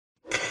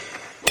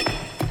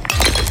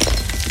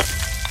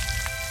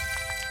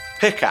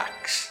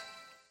Pickaxe.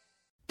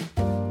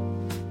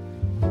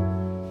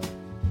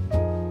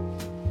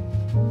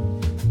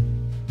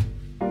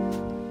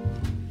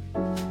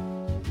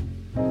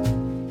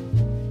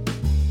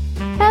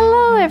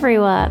 Hello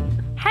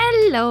everyone,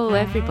 Hello,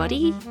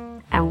 everybody.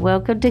 and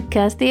welcome to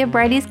Kirsty and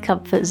Bridie's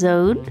Comfort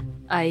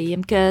Zone. I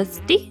am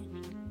Kirsty,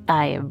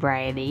 I am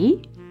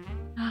Bridie.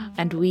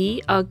 and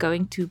we are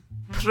going to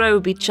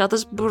probe each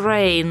other's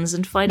brains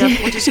and find out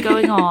what is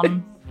going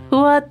on.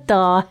 What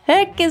the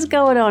heck is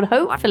going on?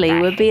 Hopefully What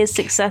the we'll be as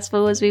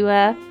successful as we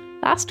were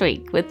last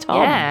week with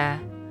Tom. Yeah.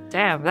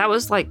 Damn, that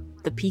was like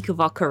the peak of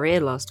our career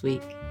last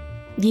week.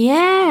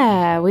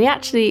 Yeah, we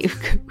actually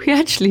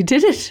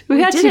did it.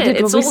 We actually did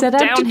what It's we all set out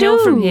to downhill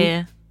do. from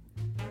here.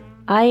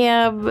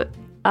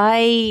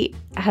 I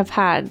have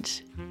had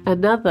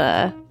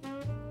another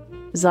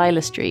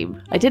Xyla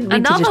stream. I didn't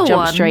mean to Another just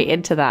jump one? straight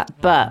into that,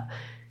 but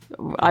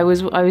I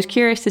was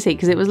curious to see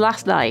because it was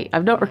last night.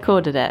 I've not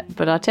recorded it,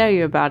 but I'll tell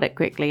you about it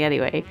quickly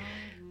anyway.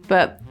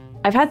 But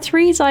I've had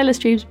 3 Xyla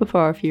streams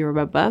before, if you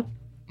remember.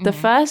 The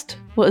first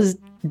was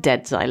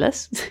dead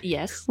Xylus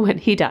Yes. when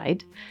he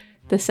died.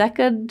 The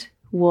second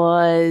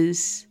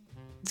was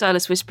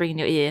Silas whispering in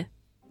your ear.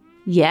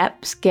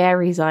 yep,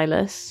 scary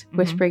Xylus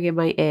whispering in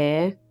my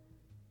ear.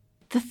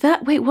 The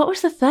third, wait, what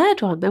was the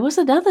third one? There was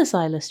another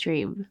Xyla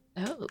stream,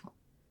 Oh.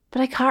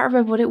 but I can't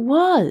remember what it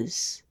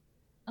was.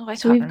 Oh, I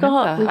So can't we've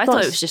got- remember. we've I got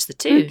thought it was just the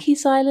 2. Spooky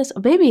Xylus,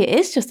 or maybe it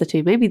is just the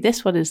 2. Maybe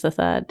this one is the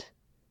third.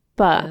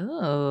 But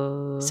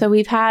Oh. so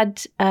we've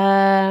had,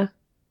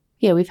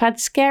 we've had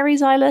scary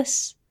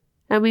Xylus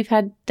and we've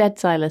had dead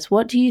Xylus.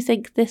 What do you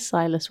think this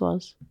Xylus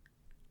was?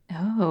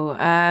 Oh,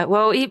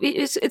 well,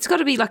 it's got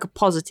to be like a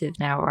positive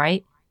now,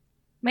 right?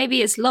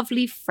 Maybe it's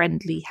lovely,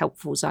 friendly,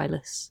 helpful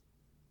Xylus.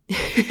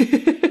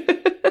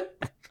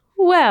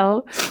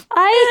 Well,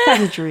 I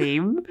had a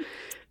dream.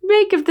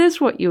 Make of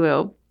this what you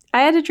will.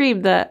 I had a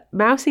dream that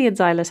Mousy and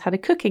Xylus had a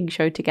cooking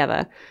show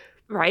together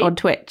Right? on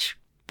Twitch.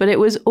 But it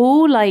was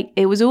all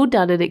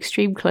done in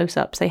extreme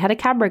close-ups. They had a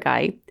camera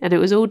guy and it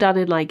was all done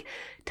in like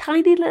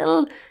tiny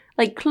little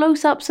like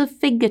close-ups of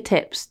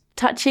fingertips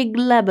touching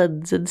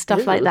lemons and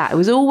stuff like Ew. that. It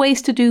was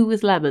always to do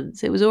with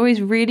lemons. It was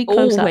always really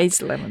close up.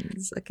 Always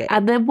lemons. Okay.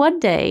 And then one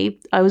day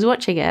I was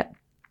watching it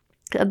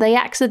and they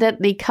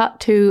accidentally cut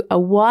to a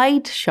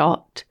wide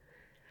shot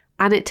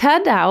and it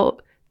turned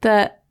out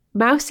that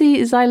Mousy,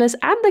 Xylus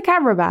and the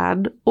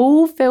cameraman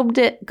all filmed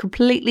it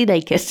completely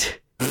naked.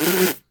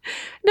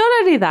 Not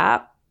only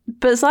that,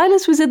 but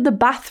Xylus was in the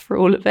bath for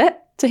all of it.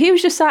 So he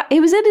was just he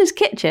was in his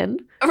kitchen.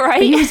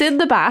 Right? He was in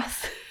the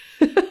bath.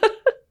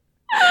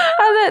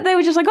 And they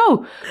were just like,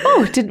 oh,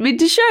 didn't mean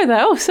to show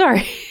that. Oh,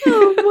 sorry.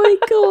 Oh my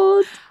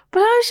god.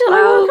 But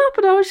I woke up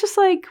and I was just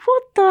like,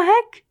 what the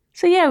heck?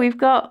 So yeah, we've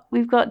got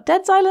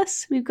dead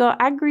Xylus, we've got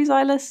angry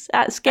Xylus,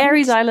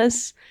 scary And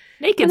Xylus,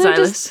 Naked And they're Xylus.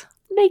 just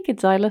naked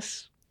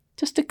Xylus.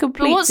 Just to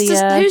complete But who's the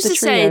to the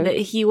say trio. that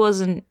he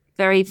wasn't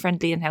very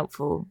friendly and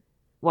helpful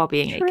while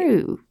being naked?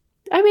 True.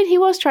 I mean, he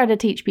was trying to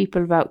teach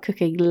people about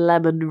cooking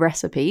lemon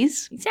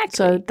recipes. Exactly.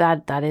 So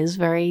that is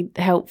very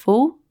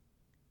helpful.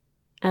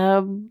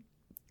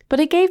 But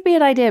it gave me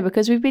an idea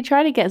because we've been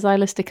trying to get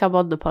Xylus to come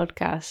on the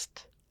podcast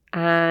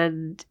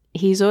and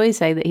he's always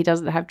saying that he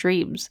doesn't have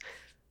dreams.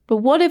 But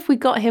what if we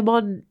got him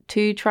on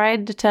to try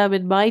and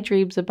determine my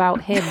dreams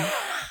about him?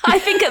 I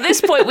think at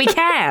this point we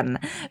can,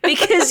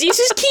 because you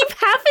just keep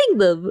having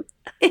them.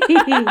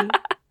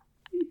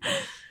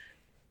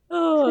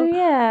 So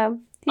yeah,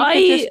 he I-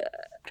 could just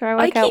try and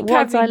work I out keep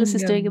what having, Xylus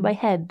is doing in my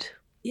head.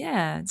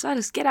 Yeah,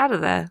 Xylus, get out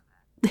of there.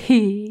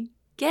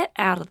 Get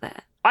out of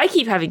there. I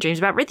keep having dreams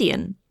about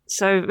Rithian,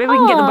 so maybe we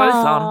can get them both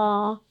on.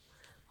 Aw.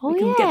 Oh, We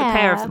can get the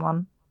pair of them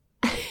on.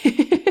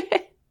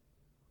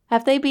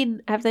 Have they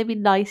been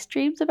nice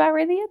dreams about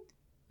Rithian?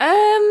 Yeah,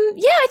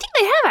 I think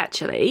they have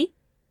actually.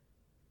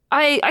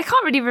 I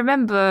can't really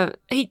remember.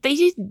 They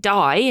didn't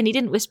die, and he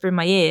didn't whisper in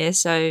my ear.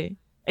 So,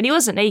 and he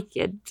wasn't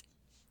naked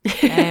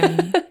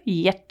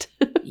Yet.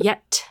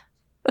 yet.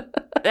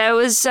 There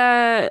was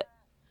what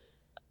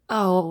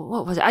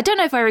was it? I don't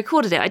know if I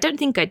recorded it. I don't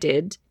think I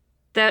did.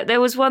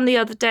 There was one the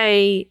other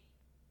day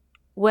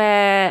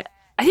where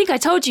I think I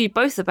told you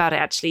both about it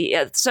actually.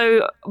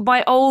 So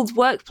my old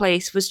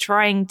workplace was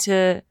trying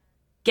to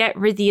get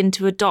Rithian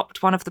to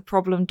adopt one of the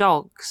problem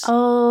dogs.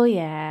 Oh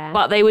yeah.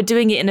 But they were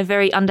doing it in a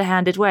very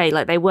underhanded way.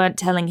 Like they weren't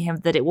telling him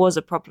that it was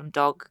a problem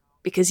dog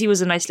because he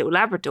was a nice little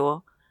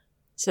Labrador.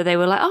 So they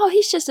were like, oh,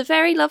 he's just a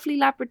very lovely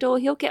Labrador.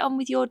 He'll get on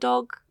with your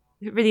dog.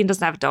 Rithian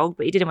doesn't have a dog,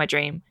 but he did in my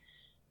dream.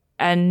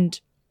 And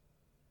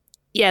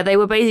yeah, they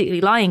were basically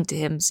lying to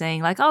him,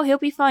 saying like, oh, he'll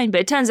be fine.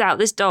 But it turns out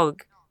this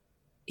dog,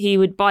 he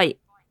would bite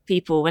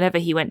people whenever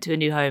he went to a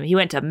new home. He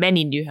went to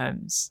many new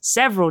homes,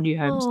 several new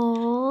homes.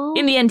 Aww.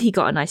 In the end, he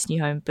got a nice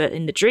new home, but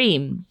in the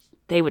dream,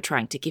 they were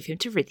trying to give him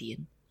to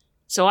Rithian.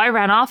 So I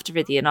ran after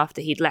Rithian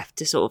after he'd left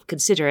to sort of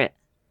consider it.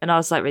 And I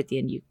was like,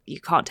 Rithian,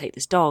 you can't take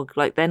this dog.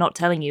 Like, they're not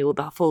telling you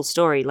the full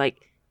story. Like,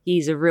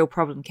 he's a real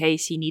problem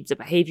case. He needs a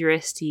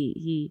behaviorist.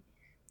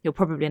 He'll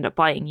probably end up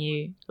biting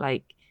you.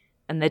 Like,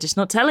 and they're just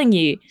not telling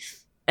you.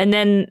 And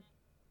then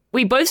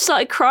we both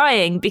started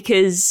crying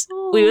because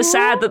we were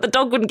sad that the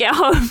dog wouldn't get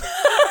home.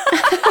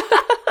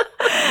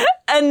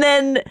 And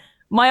then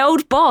my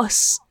old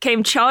boss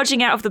came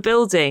charging out of the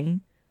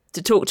building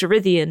to talk to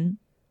Rythian.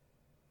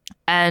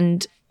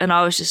 And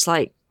I was just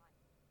like,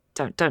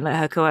 don't let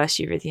her coerce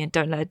you, Rythian.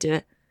 Don't let her do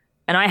it.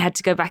 And I had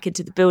to go back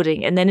into the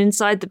building. And then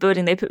inside the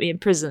building, they put me in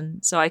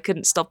prison. So I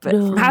couldn't stop it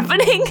from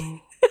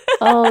happening.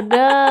 Oh,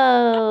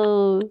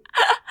 no.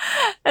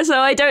 And so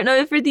I don't know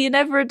if Rythian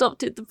ever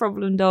adopted the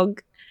problem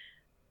dog.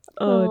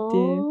 Oh,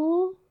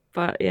 dear.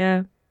 But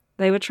yeah,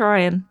 they were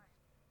trying.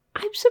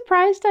 I'm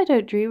surprised I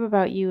don't dream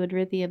about you and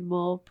Rythian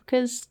more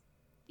because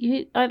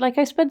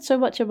I spend so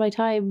much of my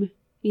time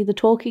either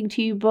talking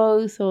to you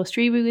both or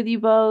streaming with you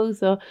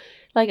both, or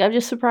I'm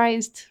just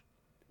surprised.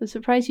 I'm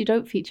surprised you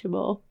don't feature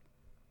more.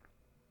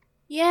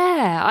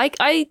 Yeah,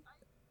 I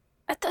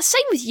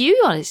same with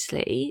you,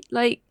 honestly.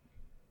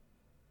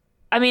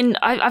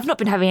 I've not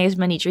been having as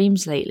many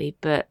dreams lately,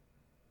 but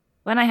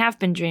when I have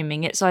been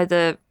dreaming, it's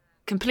either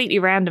completely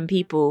random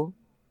people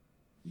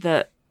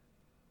that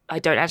I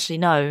don't actually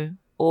know,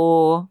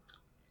 or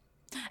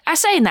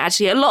saying that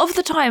actually, a lot of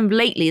the time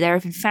lately there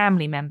have been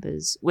family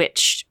members,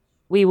 which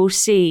we will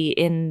see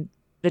in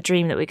the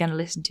dream that we're going to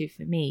listen to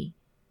for me.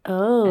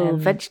 Oh,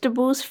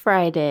 Vegetables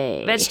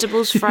Friday.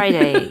 Vegetables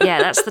Friday. Yeah,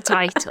 that's the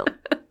title.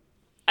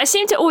 I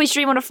seem to always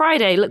dream on a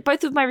Friday. Look,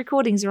 both of my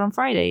recordings are on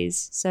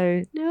Fridays,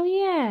 so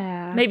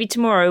yeah, maybe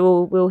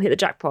tomorrow we'll hit the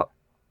jackpot.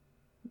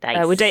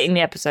 Nice. We're dating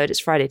the episode. It's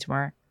Friday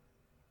tomorrow.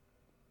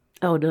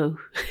 Oh no.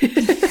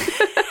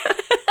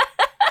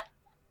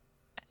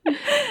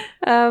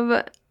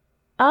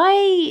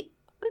 I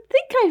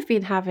think I've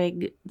been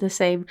having the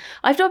same.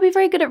 I've not been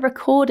very good at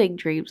recording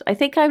dreams. I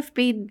think I've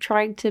been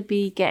trying to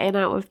be getting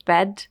out of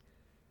bed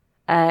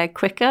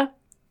quicker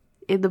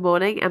in the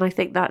morning, and I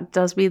think that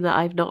does mean that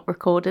I've not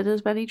recorded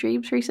as many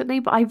dreams recently,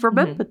 but I've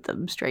remembered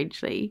them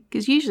strangely,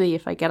 because usually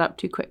if I get up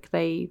too quick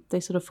they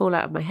sort of fall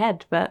out of my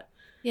head. But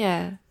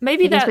yeah,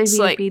 maybe that's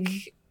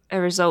a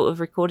result of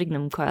recording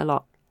them quite a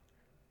lot.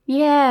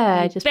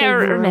 Yeah, just being more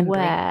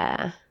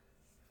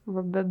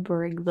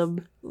remembering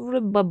them.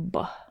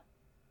 Remember.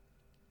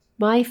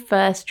 My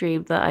first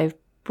dream that I've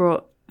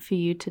brought for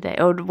you today.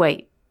 Oh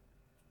wait,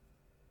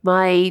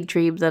 my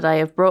dream that I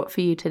have brought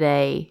for you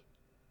today.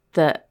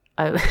 That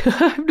I'm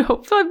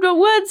not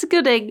words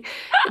gooding.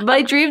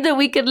 My dream that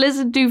we can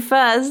listen to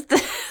first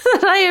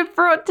that I have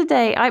brought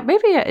today.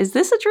 Is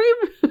this a dream?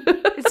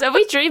 Are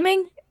we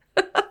dreaming?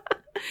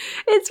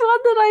 It's one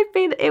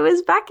that it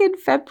was back in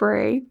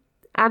February,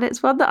 and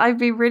it's one that I've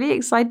been really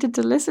excited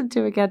to listen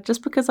to again,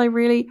 just because I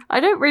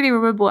don't really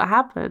remember what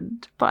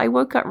happened, but I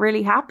woke up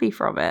really happy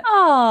from it.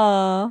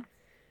 Oh,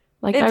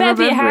 it better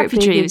be a happy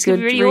dream. It's going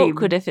to be really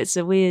awkward if it's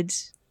a weird...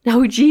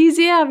 Oh, geez,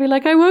 yeah. I mean,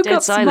 I woke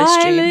up smiling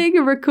dream.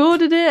 and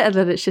recorded it, and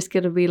then it's just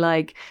going to be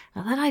and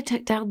then I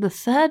took down the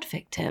third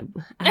victim.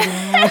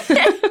 I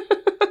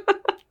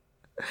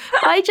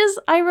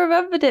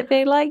remembered it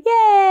being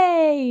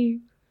yay!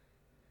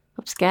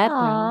 I'm scared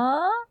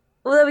now.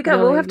 Well, there we go.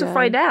 We'll have to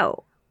find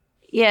out.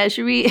 Yeah,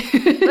 should we?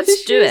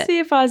 Let's do it. See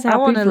if I was happy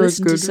want to for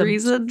listen a good to some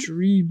reason.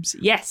 Dreams.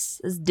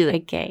 Yes, let's do it.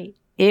 Okay,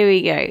 here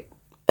we go.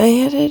 I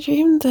had a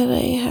dream that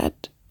I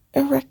had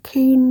a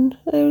raccoon.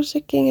 I was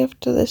looking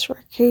after this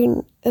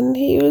raccoon, and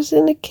he was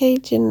in a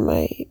cage in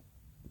my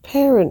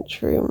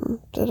parents'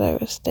 room that I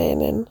was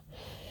staying in.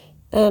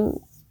 And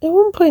at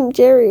one point,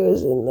 Jerry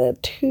was in there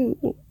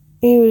too.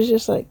 He was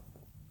just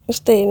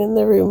staying in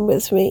the room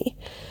with me.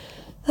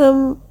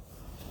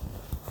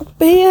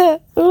 But yeah,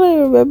 all I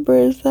remember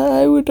is that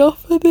I would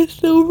offer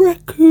this little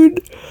raccoon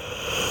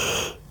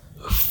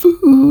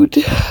food.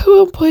 At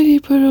one point, he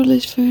put all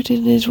his food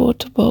in his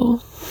water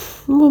bowl.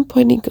 At one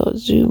point he got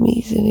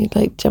zoomies and he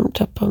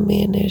jumped up on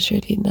me, and it was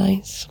really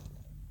nice.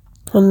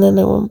 And then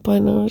at one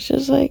point I was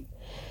just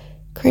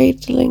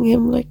cradling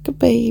him like a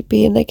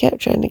baby, and I kept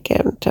trying to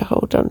get him to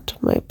hold on to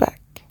my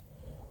back,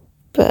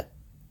 but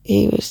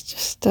he was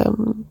just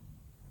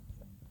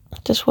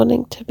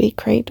wanting to be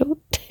cradled.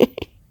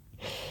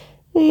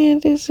 He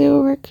had his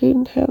little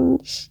raccoon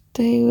hands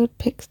that he would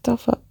pick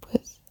stuff up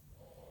with.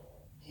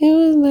 It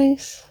was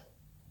nice.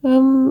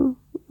 Then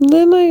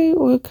I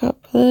woke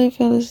up, and then I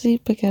fell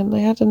asleep again. I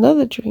had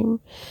another dream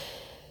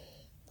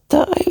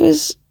that I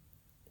was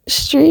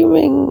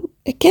streaming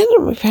again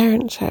at my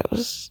parents'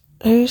 house.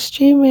 I was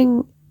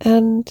streaming,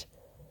 and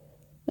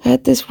I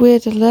had this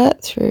weird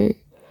alert through,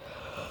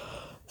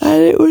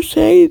 and it was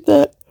saying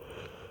that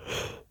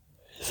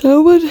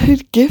someone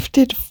had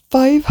gifted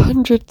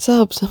 500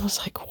 subs. I was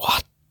like,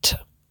 what?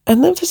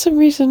 And then for some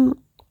reason,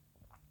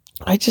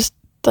 I just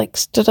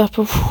stood up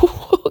and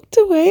walked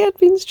away. I'd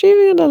been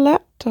streaming on a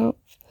laptop.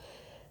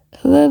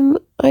 And then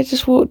I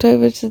just walked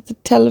over to the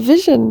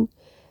television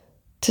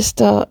to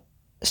start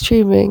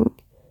streaming.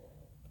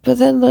 But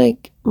then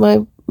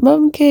my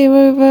mum came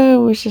over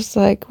and was just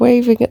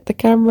waving at the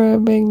camera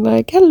and being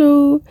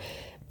hello,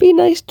 be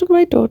nice to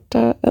my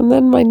daughter. And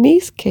then my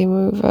niece came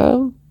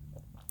over,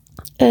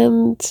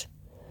 and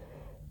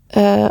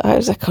I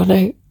was oh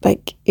no,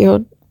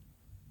 you're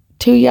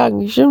too young,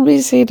 you shouldn't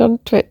be seen on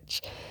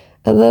Twitch.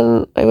 And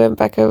then I went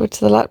back over to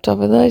the laptop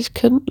and then I just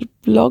couldn't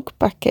log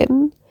back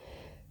in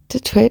to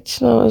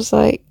Twitch. And I was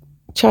like,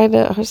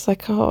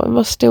 oh, I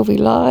must still be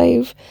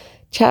live.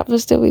 Chat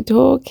must still be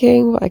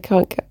talking, but I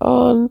can't get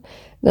on.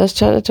 And I was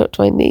trying to talk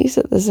to my niece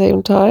at the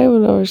same time.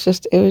 And it was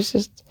just,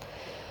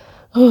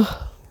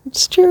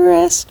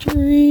 stress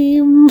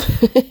stream.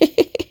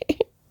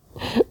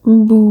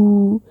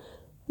 Boo.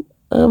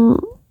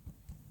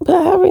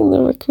 But having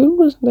the raccoon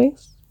was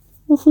nice.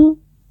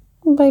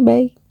 Bye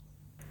bye.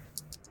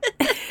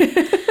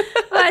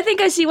 Well, I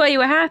think I see why you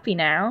were happy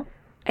now.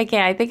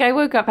 Okay, I think I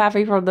woke up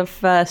happy from the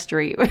first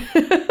stream.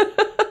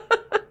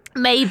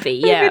 Maybe,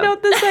 yeah. Maybe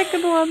not the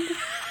second one.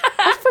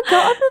 I'd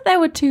forgotten that there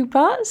were 2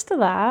 parts to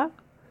that.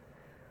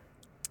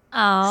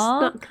 Aww.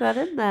 Snuck that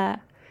in there.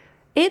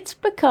 It's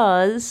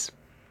because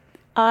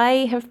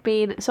I have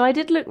been... So I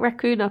did look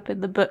raccoon up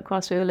in the book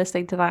whilst we were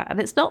listening to that, and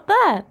it's not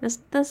there.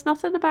 There's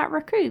nothing about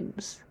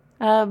raccoons.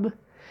 But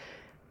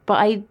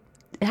I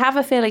have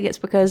a feeling it's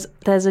because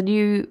there's a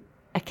new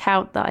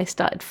account that I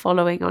started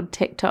following on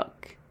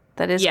TikTok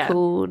that is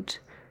called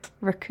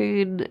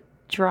Raccoon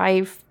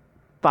Drive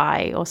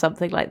By or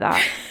something like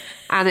that.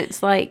 And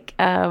it's like,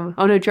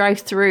 Drive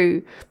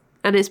Through.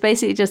 And it's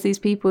basically just these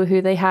people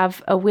who they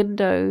have a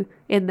window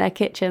in their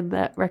kitchen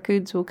that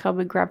raccoons will come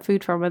and grab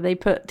food from, and they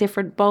put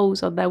different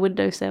bowls on their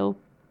windowsill.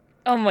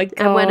 Oh my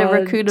God. And when a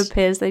raccoon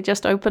appears, they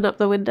just open up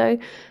the window,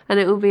 and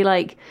it will be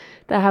like,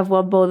 they have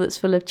one bowl that's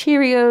full of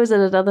Cheerios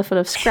and another full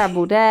of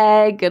scrambled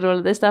egg and all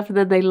of this stuff, and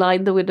then they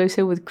line the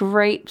windowsill with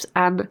grapes.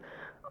 And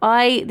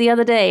the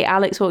other day,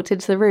 Alex walked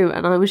into the room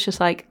and I was just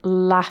like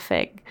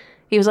laughing.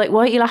 He was like,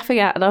 "What are you laughing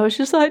at?" And I was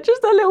just like,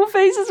 just their little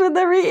faces when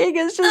they're eating.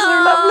 It's just so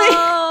lovely.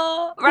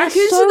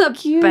 Raccoons so are the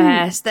cute.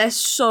 best. They're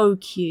so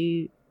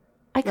cute.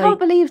 I can't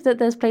believe that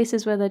there's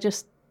places where they're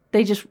just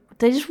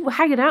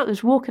hanging out,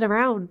 just walking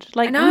around.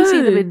 Like, we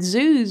see them in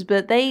zoos,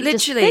 but they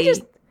just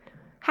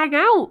hang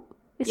out.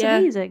 It's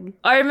amazing.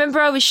 I remember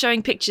I was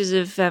showing pictures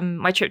of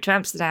my trip to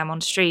Amsterdam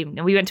on stream,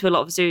 and we went to a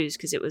lot of zoos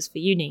because it was for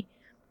uni.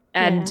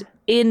 And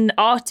in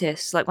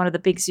Artis, like one of the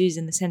big zoos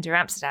in the centre of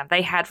Amsterdam,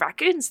 they had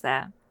raccoons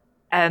there.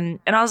 And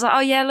I was like, oh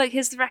yeah, look,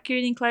 here's the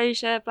raccoon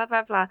enclosure, blah,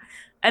 blah, blah.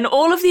 And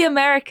all of the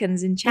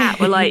Americans in chat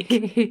were like,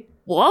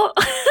 what?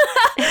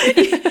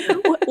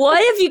 Why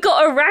have you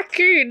got a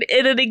raccoon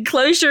in an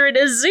enclosure in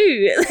a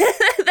zoo?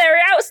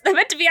 They're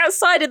meant to be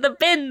outside in the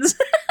bins.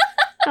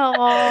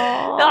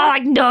 Oh,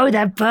 no,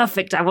 they're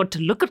perfect. I want to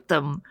look at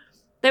them.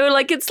 They were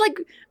like, it's like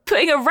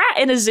putting a rat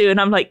in a zoo.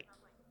 And I'm like,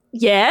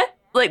 yeah.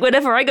 Like,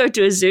 whenever I go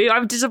to a zoo,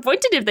 I'm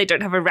disappointed if they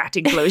don't have a rat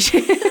enclosure.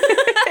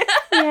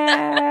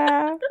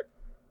 Yeah.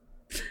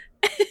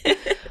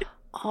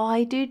 Oh,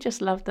 I do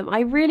just love them. I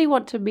really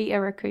want to meet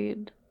a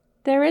raccoon.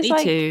 There is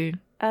Me too.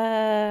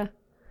 A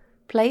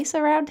place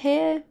around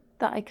here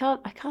that I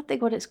can't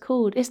think what it's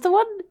called. It's the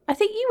one, I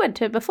think you went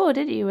to it before,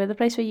 didn't you? Where the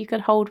place where you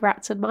could hold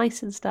rats and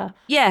mice and stuff.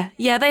 Yeah,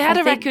 they had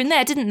a raccoon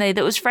there, didn't they?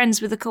 That was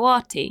friends with a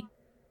coati.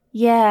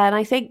 Yeah, and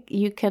I think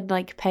you can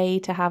like pay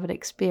to have an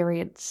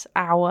experience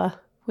hour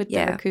with the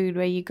raccoon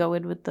where you go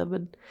in with them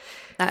and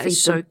that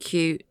is so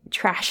cute.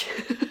 Trash.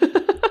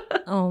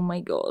 Oh my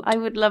God. I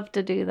would love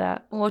to do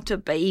that. What a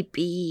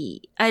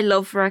baby. I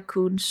love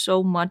raccoons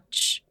so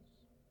much.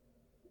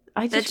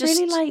 I just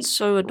really like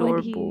so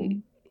adorable.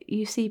 When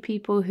you see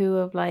people who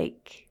have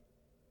like,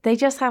 they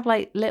just have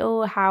like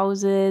little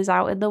houses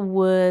out in the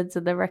woods,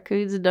 and the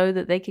raccoons know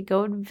that they can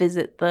go and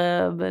visit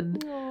them,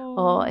 and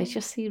it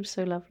just seems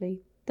so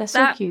lovely. They're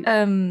so cute.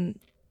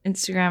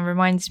 Instagram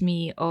reminds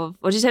me of,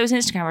 what did you say it was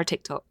Instagram or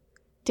TikTok?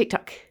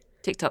 TikTok.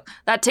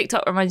 That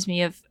TikTok reminds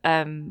me of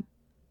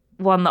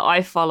one that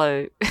I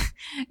follow.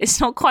 It's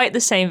not quite the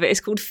same, but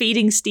it's called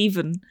Feeding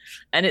Stephen,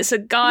 and it's a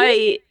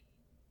guy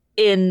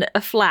in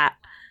a flat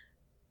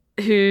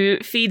who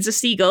feeds a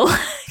seagull.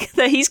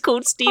 That he's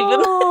called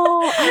Stephen.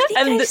 Oh, I think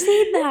I've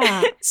seen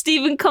that.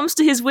 Stephen comes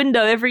to his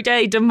window every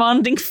day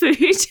demanding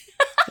food.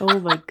 Oh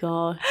my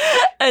God.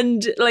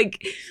 And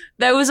like,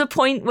 there was a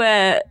point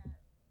where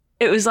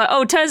it was like,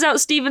 oh, turns out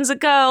Stephen's a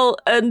girl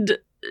and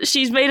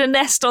she's made a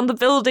nest on the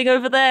building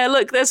over there.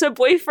 Look, there's her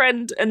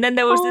boyfriend. And then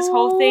there was this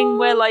whole thing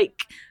where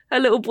like her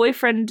little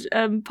boyfriend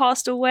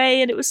passed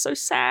away, and it was so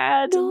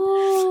sad.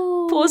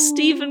 No. Poor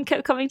Stephen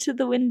kept coming to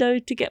the window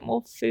to get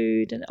more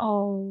food, and it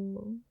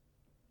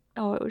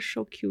was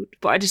so cute.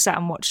 But I just sat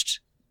and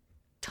watched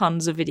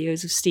tons of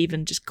videos of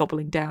Stephen just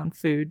gobbling down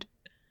food.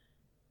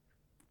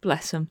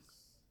 Bless him.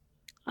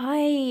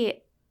 We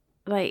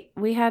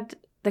had,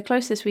 the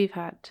closest we've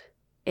had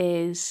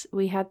is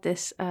we had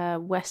this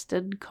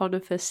western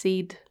conifer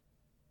seed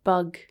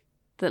bug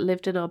that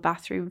lived in our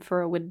bathroom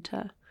for a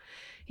winter.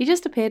 He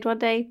just appeared one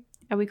day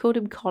and we called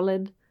him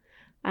Colin,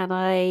 and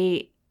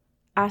I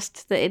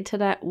asked the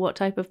internet what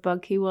type of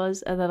bug he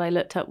was, and then I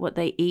looked up what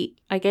they eat.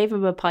 I gave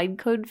him a pine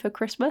cone for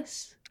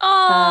Christmas.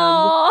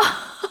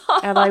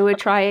 Oh! And I would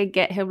try and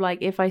get him,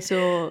 like, if I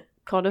saw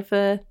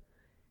conifer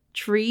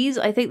trees,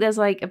 I think there's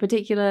like a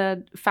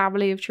particular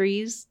family of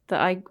trees that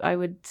I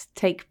would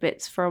take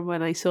bits from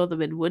when I saw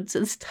them in woods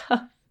and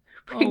stuff.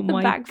 Bring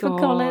them back for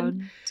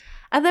Colin.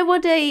 And then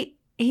one day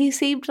he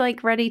seemed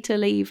like ready to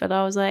leave, and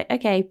I was like,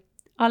 okay,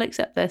 I'll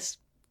accept this.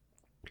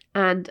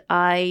 And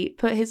I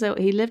put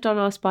he lived on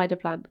our spider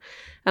plant,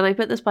 and I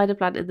put the spider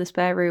plant in the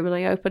spare room, and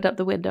I opened up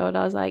the window, and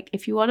I was like,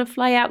 if you want to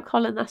fly out,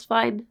 Colin, that's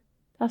fine.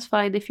 That's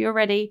fine if you're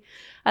ready.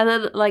 And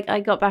then like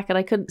I got back and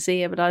I couldn't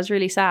see him, and I was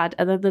really sad.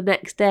 And then the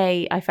next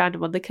day I found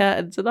him on the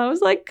curtains, and I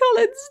was like,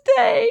 Colin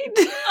stayed.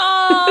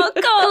 Oh,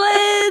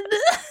 Colin.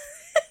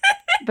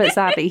 But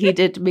sadly he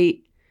did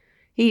meet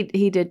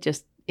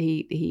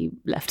he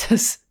left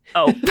us.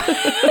 Oh.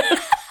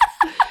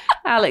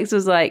 Alex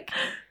was like,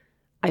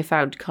 I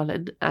found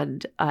Colin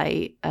and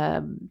I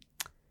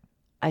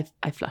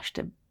flushed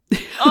him. I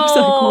was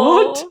like,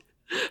 what?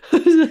 I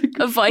was like,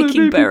 A "My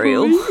Viking baby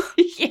burial."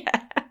 boy." Yeah.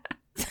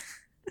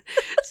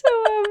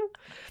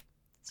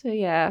 So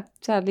yeah,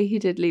 sadly he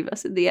did leave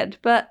us in the end.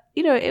 But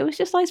you know, it was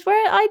just nice. Where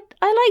I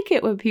like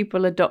it when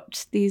people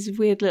adopt these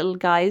weird little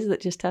guys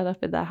that just turn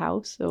up in their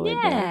house or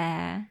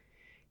Yeah.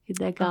 in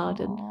their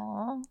garden.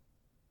 Aww.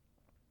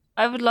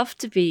 I would love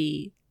to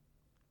be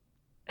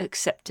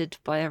accepted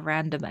by a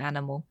random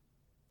animal,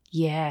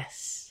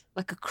 Yes.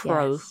 like a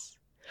crow. Yes.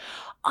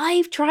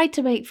 I've tried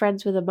to make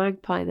friends with a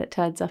magpie that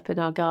turns up in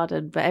our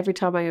garden, but every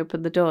time I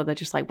open the door, they're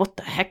just like, what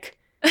the heck?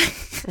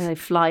 And they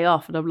fly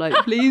off, and I'm like,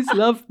 please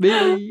love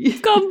me.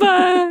 Come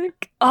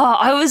back. Oh,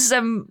 I was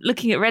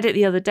looking at Reddit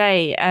the other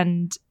day,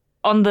 and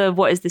on the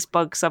What Is This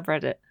Bug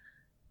subreddit,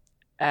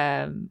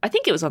 I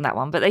think it was on that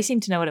one, but they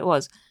seemed to know what it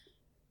was.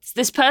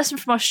 This person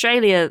from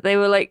Australia, they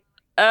were like,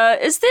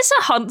 is this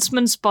a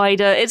huntsman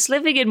spider? It's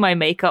living in my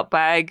makeup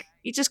bag.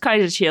 He just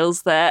kind of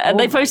chills there. And Oh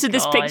they my posted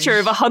this picture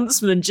of a gosh.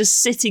 huntsman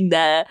just sitting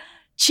there,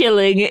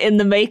 chilling in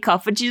the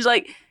makeup. And she's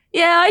like,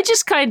 yeah, I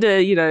just kind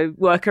of,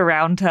 work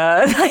around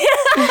her.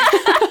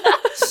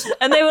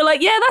 And they were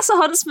like, yeah, that's a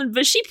huntsman,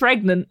 but she's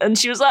pregnant. And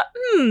she was like,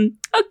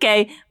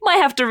 okay, might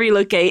have to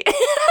relocate.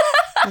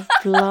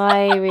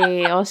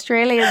 Blimey.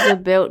 Australians are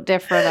built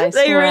different, I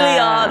swear. They really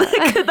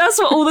are. That's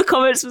what all the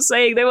comments were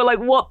saying. They were like,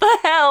 what the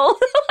hell?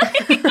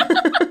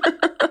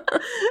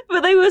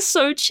 But they were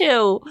so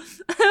chill.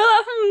 They were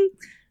like,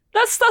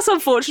 that's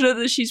unfortunate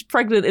that she's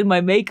pregnant in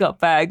my makeup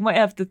bag. Might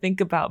have to think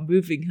about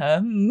moving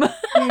her.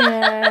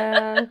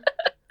 Yeah.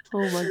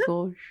 Oh my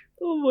gosh.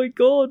 Oh my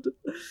god.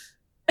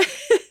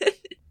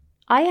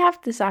 I have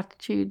this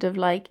attitude of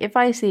like, if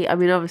I see, I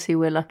mean, obviously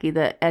we're lucky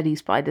that any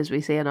spiders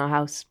we see in our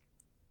house,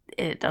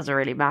 it doesn't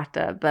really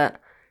matter. But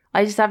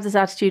I just have this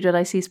attitude when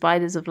I see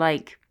spiders of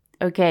like,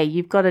 okay,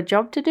 you've got a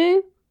job to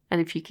do.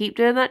 And if you keep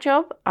doing that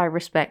job, I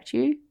respect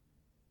you.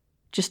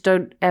 Just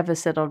don't ever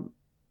sit on,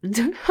 I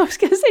was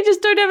going to say,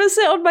 just don't ever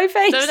sit on my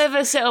face. Don't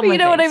ever sit on But my you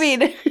know what I face.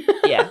 mean?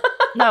 Yeah.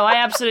 No, I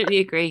absolutely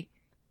agree.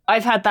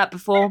 I've had that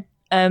before.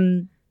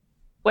 When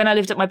I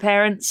lived at my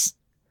parents',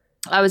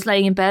 I was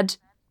laying in bed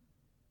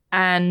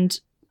and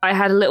I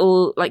had a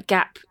little like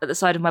gap at the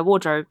side of my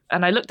wardrobe,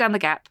 and I looked down the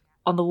gap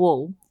on the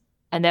wall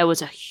and there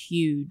was a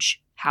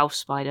huge house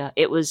spider.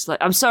 It was like,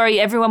 I'm sorry,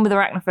 everyone with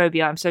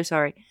arachnophobia, I'm so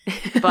sorry.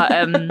 But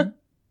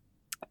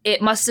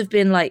it must have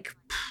been like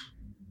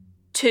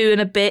 2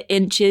 and a bit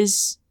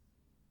inches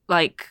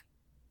like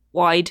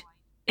wide.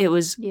 It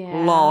was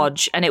Yeah.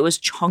 large and it was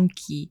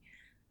chunky.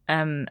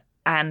 And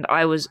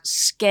I was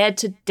scared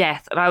to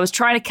death, and I was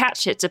trying to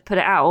catch it to put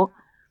it out,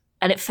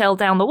 and it fell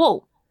down the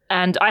wall.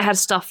 And I had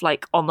stuff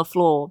like on the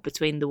floor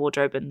between the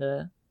wardrobe and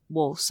the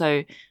wall,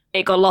 so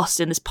it got lost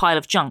in this pile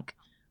of junk.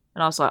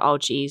 And I was like, oh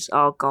geez,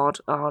 oh god,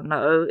 oh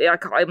no, I'm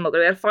not going to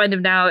be able to find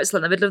him now. It's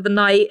like the middle of the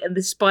night, and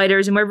this spider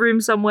is in my room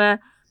somewhere.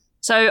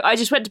 So I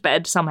just went to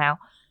bed somehow,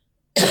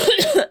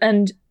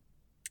 and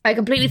I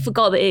completely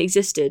forgot that it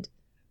existed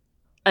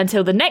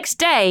until the next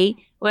day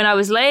when I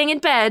was laying in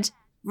bed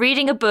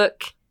reading a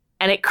book,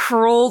 and it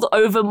crawled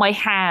over my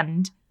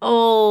hand.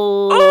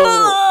 Oh.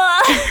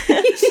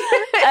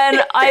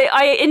 And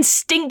I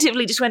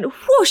instinctively just went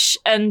whoosh,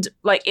 and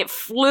like it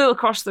flew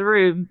across the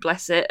room,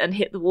 bless it, and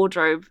hit the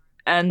wardrobe.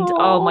 And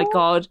oh my Aw.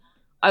 god,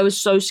 I was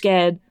so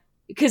scared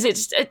because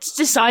it's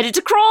decided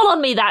to crawl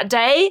on me that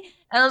day.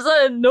 And I was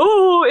like,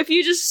 no, if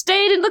you just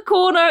stayed in the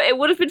corner, it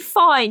would have been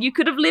fine. You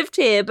could have lived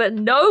here, but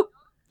nope.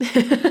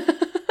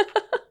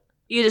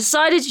 You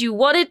decided you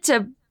wanted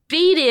to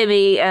be near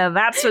me, and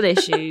that's an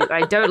issue.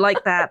 I don't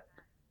like that.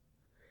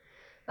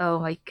 Oh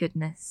my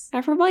goodness.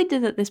 A reminder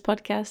that this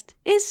podcast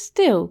is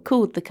still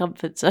called The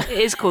Comfort Zone. It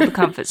is called the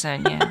comfort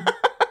zone, yeah.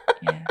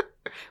 Yeah.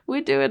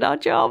 We're doing our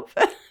job.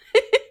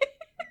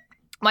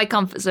 My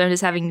comfort zone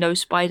is having no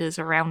spiders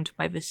around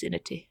my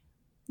vicinity.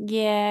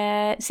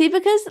 Yeah. See,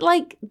 because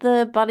like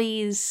the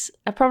bunnies,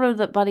 a problem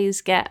that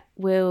bunnies get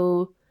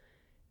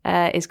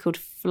is called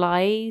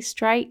fly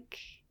strike,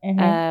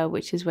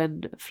 which is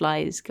when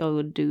flies go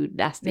and do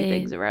nasty Yeah.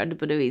 things around the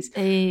bunnies.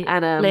 They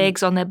And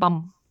legs on their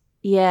bum.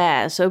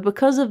 yeah, so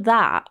because of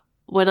that,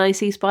 when I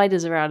see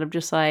spiders around, I'm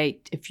just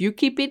like, if you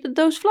keep eating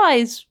those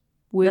flies,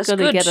 we're That's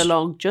gonna good. get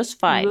along just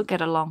fine. We'll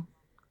get along.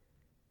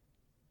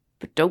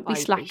 But don't be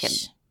Fly slacking.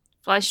 fish.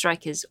 Fly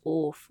strike is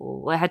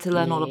awful. I had to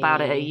learn all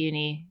about it at Yeah.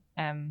 uni.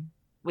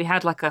 We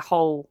had like a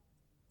whole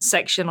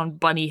section on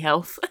bunny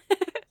health.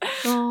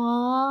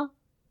 Aww.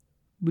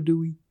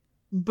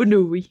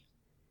 Banui.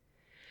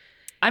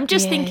 I'm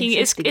just Yeah, thinking so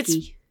it's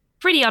stinky.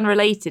 pretty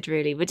unrelated,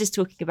 really. We're just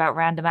talking about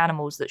random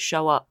animals that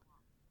show up.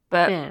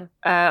 But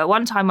Yeah.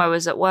 one time I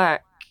was at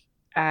work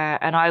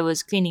and I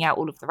was cleaning out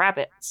all of the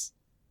rabbits.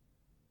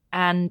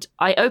 And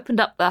I opened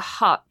up the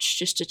hutch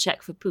just to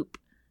check for poop.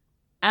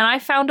 And I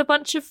found a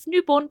bunch of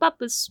newborn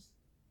bubbas.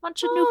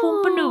 Bunch of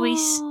newborn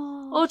banuis.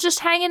 All just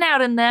hanging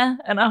out in there.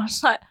 And I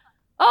was like,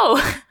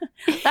 oh,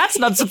 that's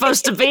not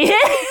supposed to be here.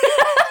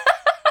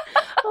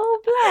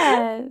 Oh,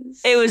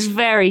 bless. It was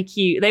very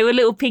cute. They were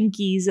little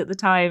pinkies at the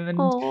time. And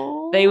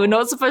they were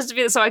not supposed to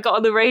be there. So I got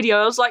on the radio.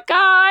 I was like,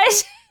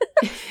 guys,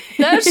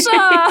 there's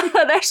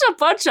a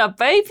bunch of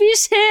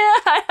babies here.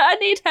 I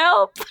need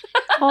help.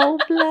 Oh,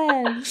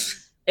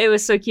 bless. It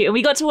was so cute. And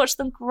we got to watch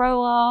them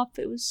grow up.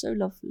 It was so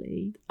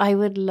lovely. I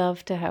would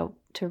love to help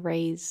to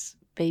raise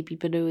baby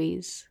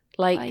banuis.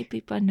 Like,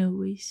 Baby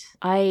banuis.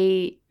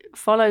 I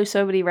follow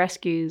so many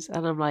rescues,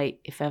 and I'm like,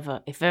 if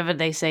ever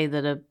they say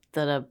that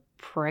a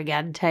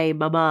pregante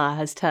mama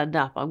has turned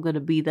up, I'm gonna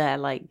be there.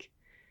 Like,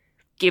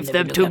 Give let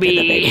them look to after the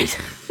me. babies.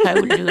 I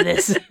would do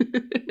this.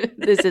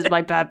 This is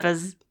my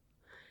purpose.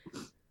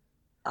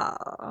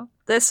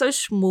 They're so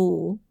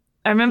small.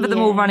 I remember them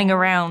all running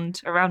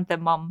around their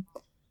mum.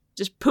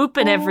 Just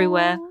pooping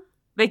everywhere.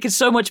 Making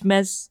so much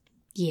mess.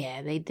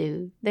 Yeah, they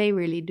do. They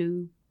really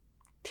do.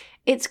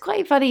 It's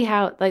quite funny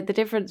how, like, the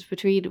difference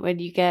between when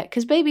you get,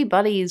 because baby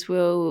bunnies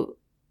will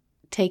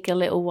take a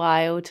little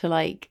while to,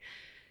 like,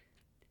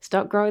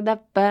 start growing their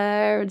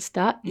fur and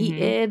start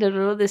eating and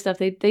all this stuff.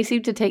 They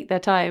seem to take their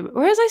time.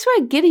 Whereas I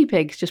swear guinea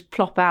pigs just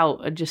plop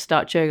out and just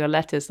start chewing on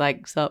lettuce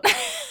like, sup.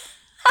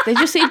 They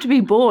just seem to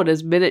be born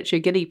as miniature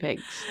guinea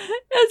pigs.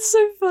 It's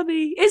so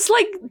funny. It's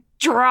like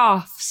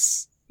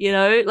giraffes, you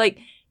know? Like,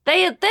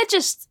 they're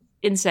just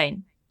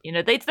insane. You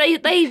know, they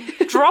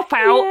drop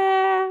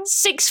out,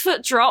 6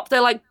 foot drop.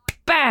 They're like,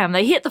 bam,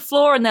 they hit the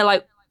floor and they're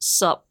like,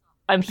 sup,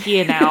 I'm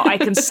here now. I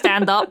can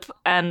stand up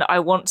and I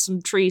want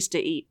some trees to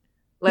eat.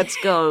 Let's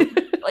go.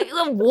 Like,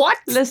 what?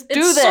 Let's do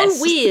it's this.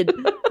 so weird.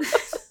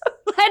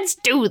 Let's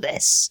do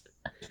this.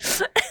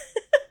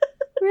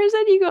 Whereas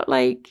then you got,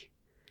 like,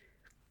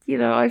 you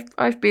know,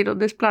 I've been on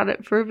this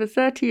planet for over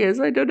 30 years.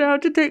 I don't know how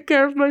to take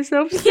care of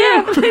myself.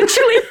 Yeah,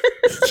 literally.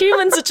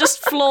 Humans are just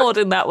flawed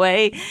in that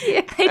way.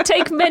 Yeah. They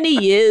take many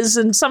years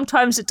and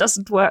sometimes it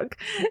doesn't work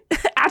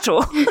at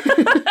all.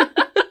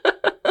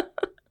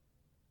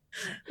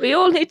 We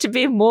all need to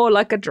be more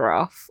like a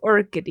giraffe or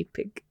a guinea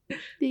pig.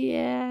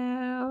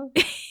 Yeah.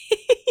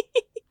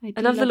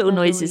 I love the little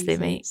noises they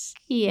make.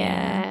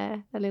 Yeah.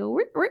 A little...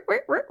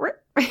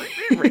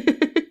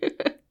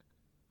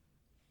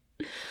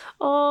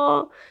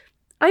 Oh,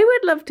 I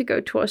would love to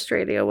go to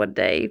Australia one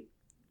day,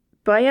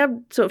 but I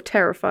am sort of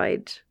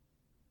terrified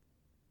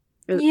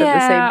at the same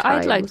time.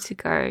 I'd like to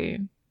go.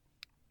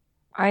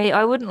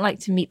 I wouldn't like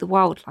to meet the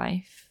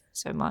wildlife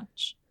so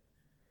much.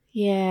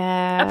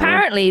 Yeah.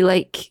 Apparently,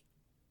 like,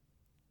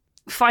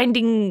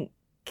 finding,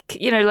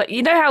 you know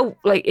how,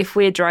 like, if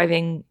we're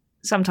driving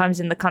sometimes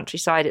in the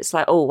countryside, it's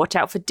like, oh, watch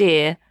out for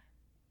deer.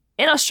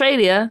 In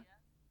Australia,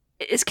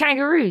 it's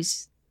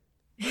kangaroos.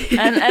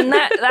 and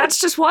that's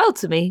just wild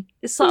to me.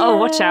 It's like, oh,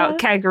 watch out, a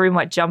kangaroo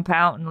might jump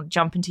out and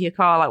jump into your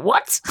car. Like,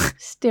 what?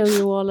 Steal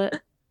your wallet.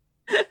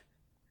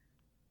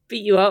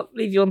 Beat you up,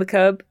 leave you on the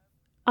curb.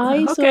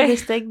 I saw Okay.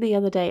 this thing the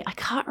other day. I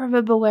can't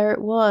remember where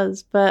it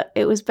was, but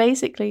it was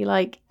basically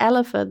like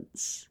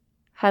elephants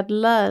had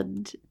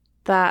learned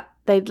that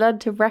they'd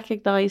learned to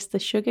recognize the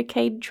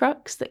sugarcane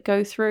trucks that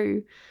go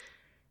through,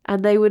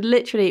 and they would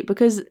literally,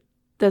 because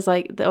there's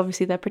like,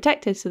 obviously they're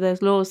protected, so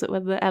there's laws that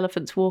when the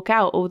elephants walk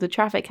out, all the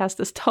traffic has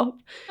to stop.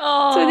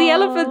 Oh. So the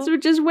elephants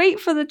would just wait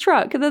for the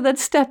truck, and then they'd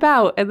step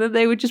out, and then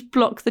they would just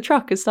block the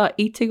truck and start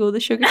eating all the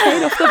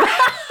sugarcane off the back.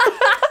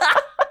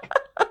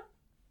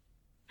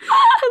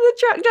 And the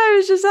truck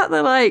driver's just sat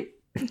there like,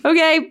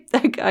 okay,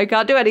 I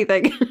can't do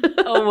anything.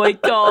 Oh my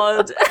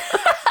god.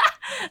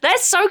 They're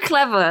so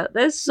clever.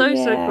 They're so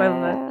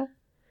clever.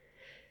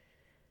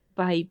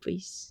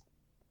 Babies.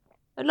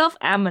 I love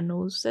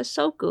aminals. They're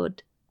so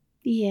good.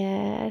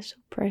 Yeah, so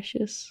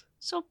precious.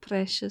 So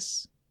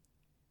precious.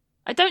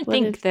 I don't What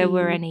think if there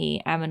were you-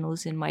 any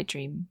aminals in my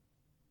dream.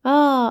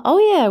 Oh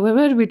yeah, we're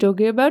meant to be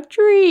talking about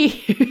trees.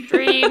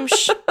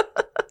 Dreams.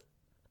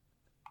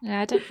 Yeah,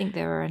 I don't think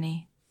there were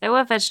any. There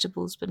were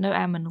vegetables, but no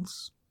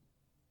aminals.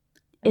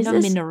 And Is no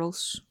this-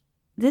 minerals.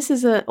 This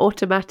is an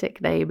automatic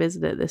name,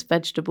 isn't it? This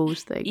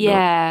vegetables thing.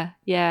 Yeah.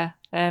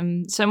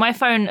 So my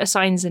phone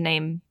assigns a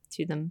name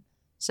to them.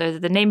 So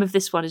the name of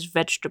this one is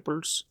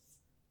Vegetables.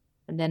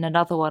 And then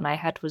another one I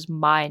had was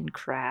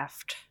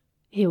Minecraft.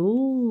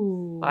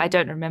 Ooh. I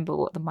don't remember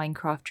what the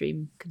Minecraft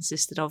dream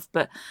consisted of,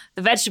 but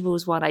the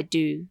Vegetables one I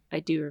do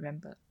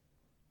remember.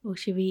 Well,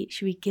 should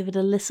we give it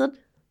a listen?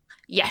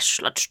 Yes,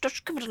 let's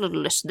just give it a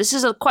little listen. This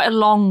is quite a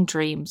long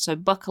dream, so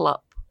buckle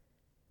up.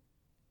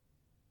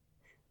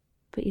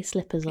 Put your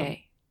slippers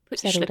Okay,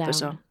 put your Settle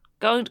slippers down.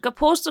 on. Go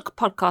pause the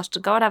podcast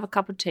and go and have a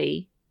cup of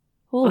tea.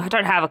 on. Oh, I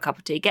don't have a cup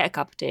of tea. Get a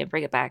cup of tea and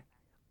bring it back.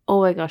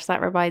 Oh my gosh,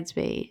 that reminds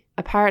me.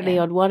 apparently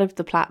Yeah. on one of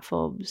the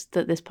platforms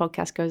that this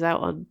podcast goes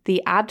out on,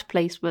 the ad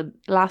placement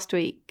last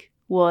week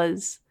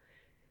was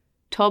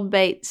Tom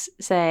Bates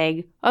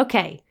saying,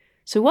 "Okay,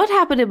 so what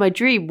happened in my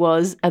dream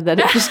was," and then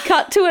it just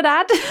cut to an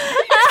ad.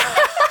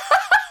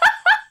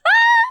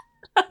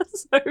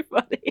 That's so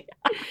funny.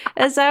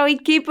 That's how we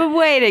keep them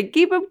waiting,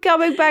 keep them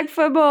coming back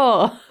for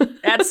more.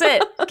 That's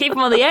it. Keep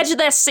them on the edge of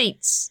their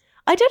seats.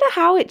 I don't know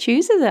how it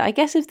chooses it. I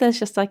guess if there's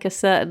just like a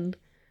certain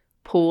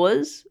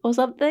pause or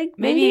something,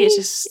 Maybe it's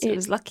just it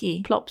was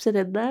lucky. plops it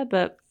in there.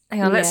 But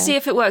Hang on, let's see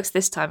if it works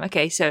this time.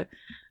 Okay, so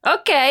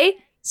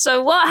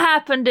what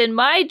happened in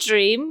my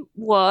dream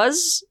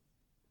was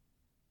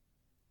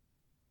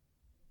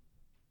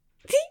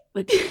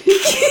we're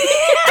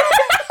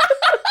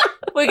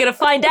gonna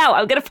find out.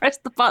 I'm gonna press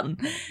the button.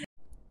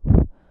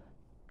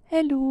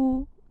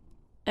 Hello.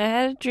 I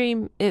had a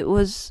dream. It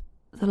was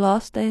the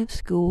last day of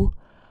school,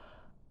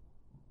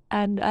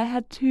 and I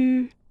had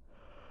to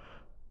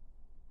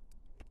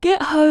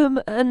get home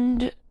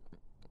and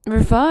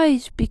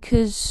revise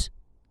because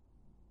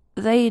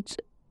they'd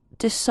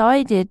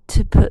decided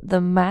to put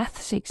the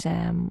maths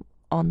exam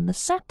on the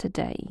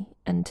Saturday,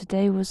 and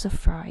today was a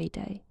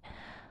Friday.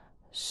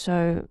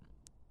 So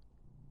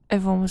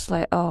everyone was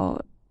like, "Oh,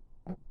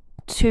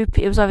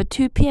 it was either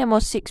 2 p.m.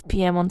 or 6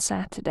 p.m. on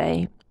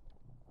Saturday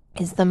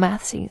is the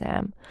maths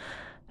exam."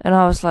 And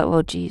I was like,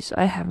 well, geez,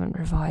 I haven't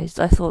revised.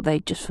 I thought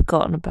they'd just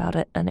forgotten about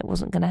it and it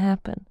wasn't going to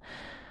happen.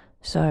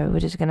 So we're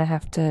just going to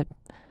have to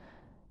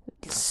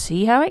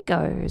see how it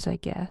goes, I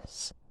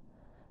guess.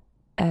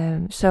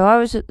 So I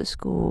was at the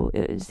school.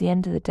 It was the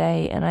end of the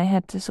day and I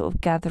had to sort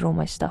of gather all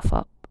my stuff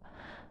up.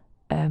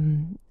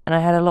 And I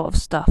had a lot of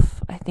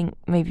stuff. I think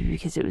maybe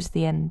because it was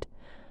the end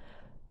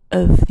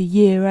of the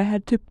year, I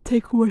had to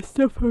take all my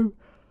stuff home.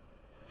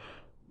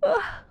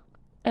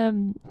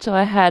 So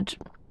I had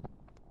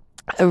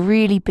a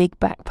really big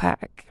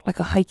backpack, like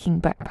a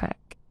hiking backpack,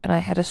 and I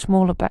had a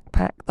smaller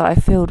backpack that I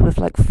filled with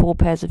like 4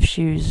 pairs of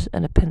shoes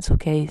and a pencil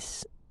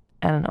case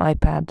and an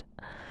iPad.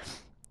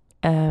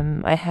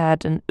 I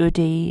had an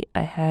hoodie.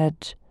 I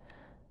had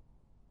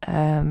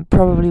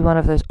probably one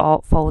of those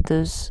art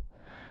folders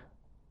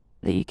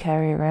that you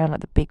carry around, like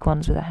the big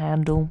ones with a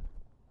handle.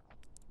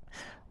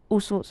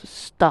 All sorts of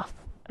stuff.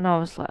 And I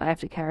was like, I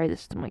have to carry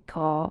this to my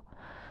car.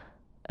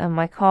 And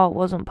my car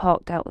wasn't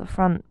parked out the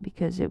front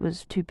because it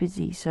was too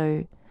busy,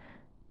 so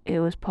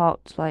it was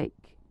parked like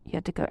you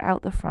had to go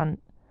out the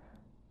front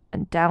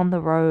and down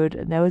the road,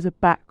 and there was a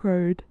back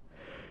road.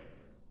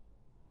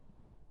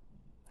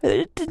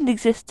 It didn't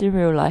exist in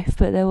real life,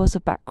 but there was a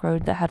back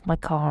road that had my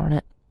car on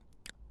it.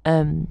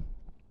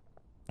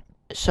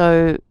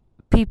 So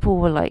people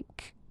were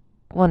like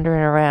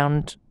wandering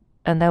around,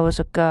 and there was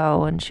a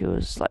girl, and she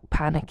was like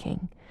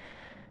panicking.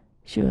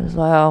 She was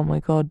like, "Oh my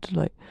god,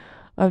 like,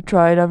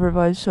 I've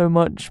revised so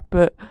much,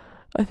 but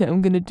I think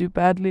I'm going to do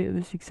badly at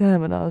this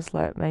exam." And I was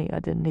like, "Mate, I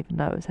didn't even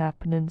know it was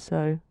happening,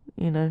 so,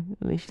 you know,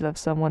 at least you'll have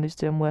someone who's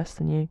doing worse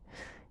than you.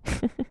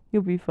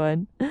 You'll be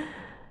fine."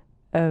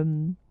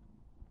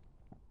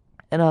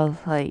 And I was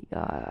like,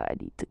 I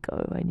need to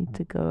go, I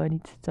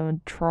need to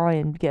try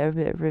and get a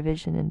bit of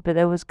revision in. But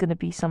there was going to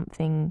be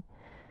something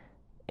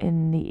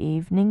in the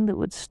evening that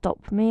would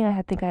stop me.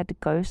 I think I had to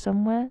go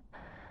somewhere.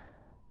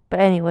 But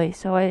anyway,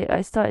 so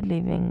I started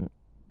leaving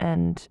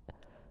and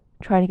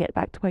trying to get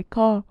back to my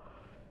car.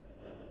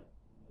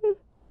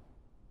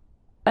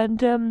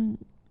 And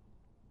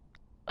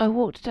I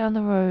walked down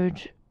the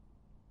road,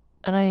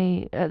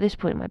 and at this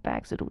point my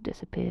bags had all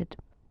disappeared.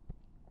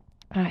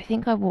 And I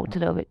think I walked a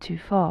little bit too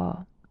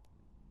far.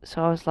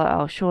 So I was like,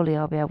 oh, surely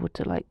I'll be able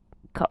to like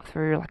cut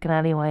through like an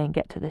alleyway and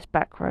get to this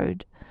back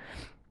road.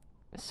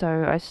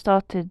 So I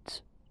started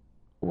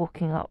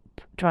walking up,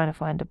 trying to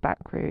find a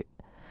back route.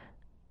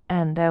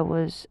 And there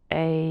was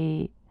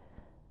a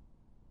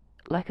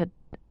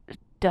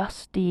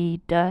dusty,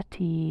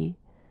 dirty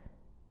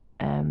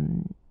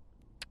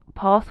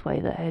pathway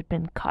that had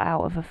been cut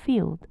out of a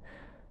field.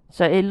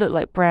 So it looked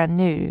like brand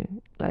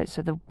new. Like,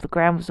 so the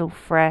ground was all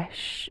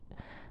fresh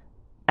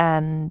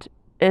and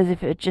as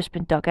if it had just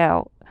been dug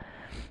out.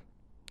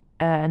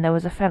 And there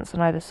was a fence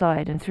on either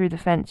side, and through the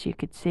fence you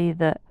could see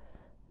that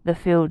the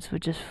fields were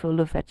just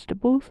full of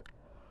vegetables.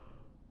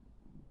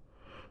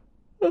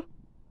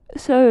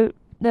 So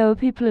there were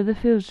people in the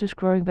fields just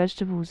growing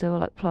vegetables. There were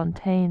like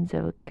plantains,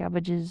 there were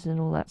cabbages and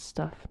all that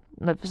stuff.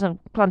 Like, for some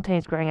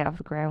plantains growing out of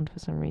the ground for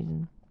some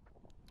reason.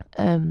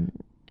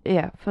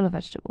 Yeah, full of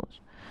vegetables.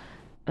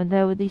 And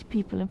there were these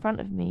people in front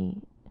of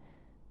me,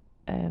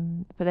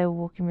 but they were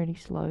walking really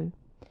slow.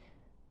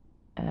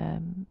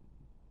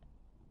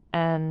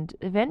 And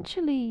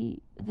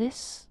eventually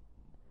this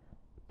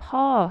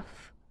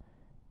path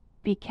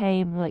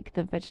became like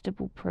the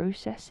vegetable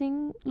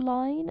processing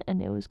line,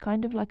 and it was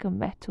kind of like a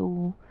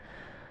metal,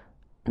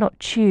 not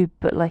tube,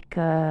 but like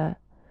a,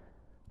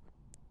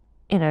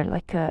 you know,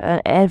 like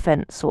an air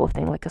vent sort of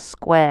thing, like a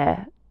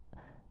square,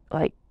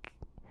 like,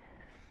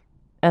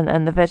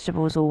 and the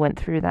vegetables all went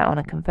through that on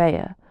a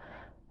conveyor.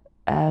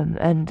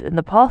 And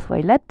the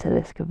pathway led to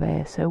this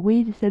conveyor, so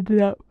we just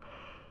ended up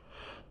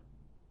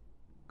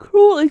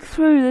crawling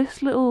through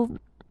this little,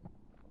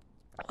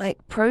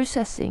 like,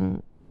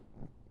 processing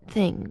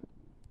thing.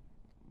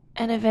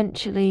 And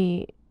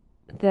eventually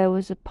there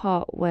was a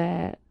part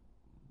where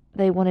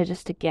they wanted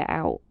us to get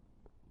out.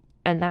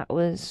 And that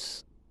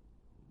was...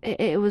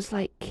 It was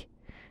like...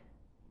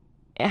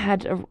 It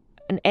had an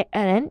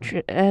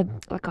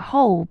entrance, like a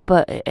hole,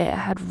 but it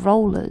had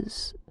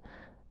rollers.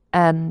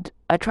 And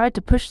I tried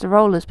to push the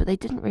rollers, but they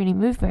didn't really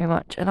move very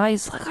much. And I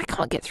was like, I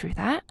can't get through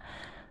that.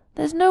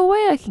 There's no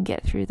way I can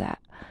get through that.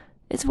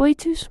 It's way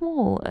too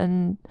small.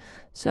 And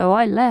so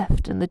I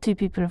left, and the two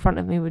people in front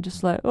of me were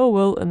just like, oh,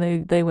 well,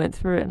 and they went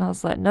through it. And I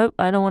was like, nope,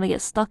 I don't want to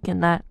get stuck in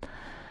that.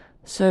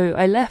 So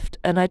I left,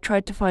 and I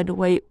tried to find a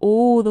way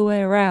all the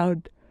way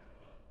around.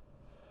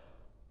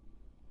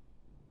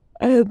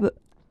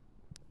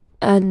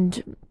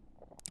 And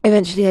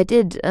eventually I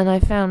did, and I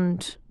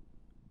found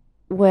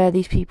where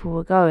these people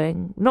were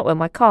going. Not where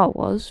my car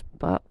was,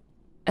 but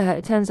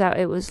it turns out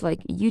it was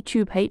like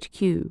YouTube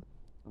HQ,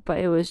 but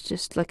it was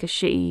just like a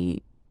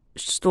shitty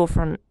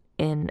storefront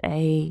in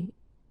a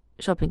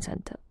shopping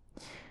centre.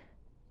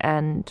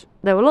 And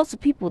there were lots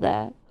of people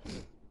there.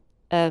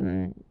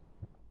 And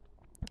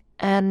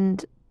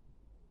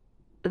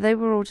they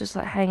were all just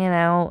like hanging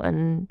out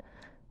and,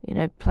 you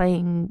know,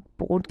 playing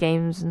board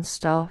games and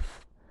stuff.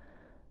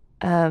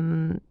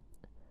 And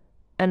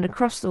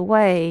across the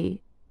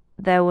way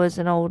there was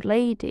an old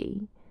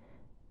lady,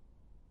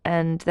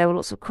 and there were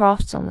lots of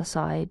crafts on the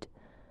side.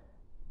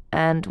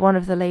 And one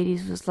of the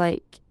ladies was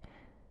like,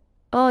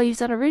 oh, you've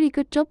done a really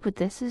good job with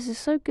this. This is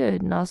so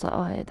good. And I was like,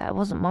 oh, that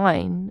wasn't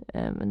mine.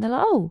 And they're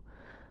like, oh,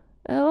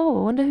 I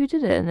wonder who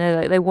did it.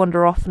 And they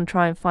wander off and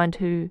try and find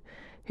who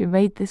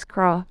made this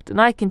craft.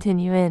 And I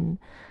continue in,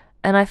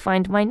 and I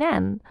find my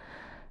nan.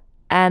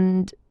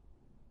 And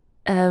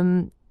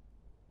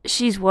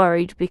she's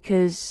worried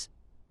because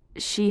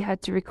she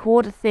had to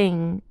record a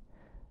thing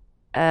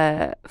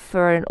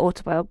for an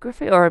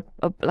autobiography or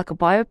like a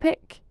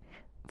biopic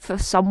for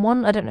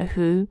someone. I don't know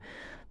who.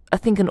 I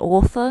think an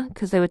author,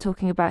 because they were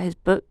talking about his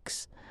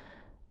books.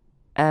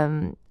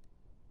 And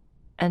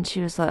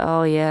she was like,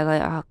 oh yeah,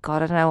 like, oh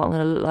God, I don't know what I'm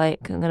going to look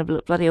like. I'm going to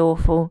look bloody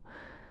awful.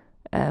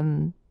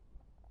 And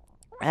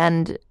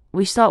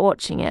we start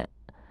watching it,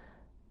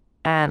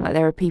 and like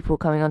there are people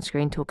coming on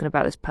screen talking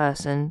about this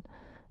person,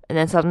 and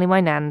then suddenly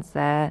my nan's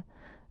there,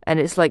 and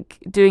it's like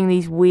doing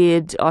these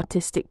weird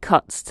artistic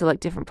cuts to like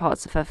different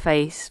parts of her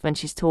face when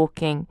she's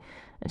talking,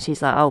 and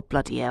she's like, oh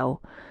bloody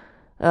hell,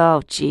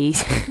 oh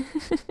jeez.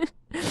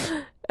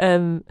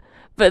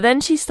 But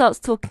then she starts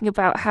talking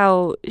about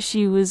how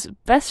she was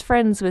best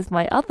friends with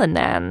my other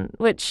nan,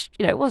 which,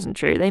 you know, it wasn't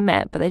true. They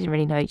met, but they didn't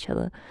really know each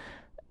other.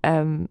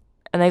 And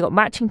they got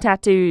matching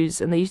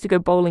tattoos, and they used to go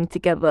bowling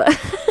together.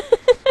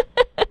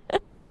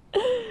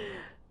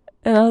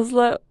 And I was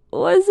like,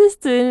 what is this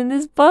doing in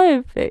this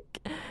biopic?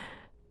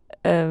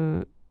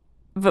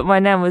 But my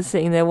nan was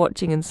sitting there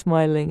watching and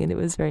smiling, and it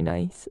was very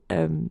nice.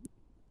 And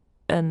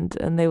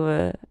they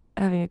were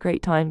having a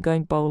great time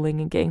going bowling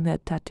and getting their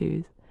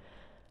tattoos.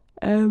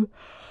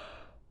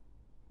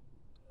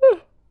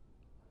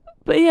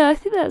 But yeah, I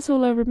think that's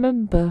all I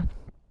remember.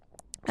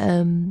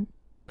 I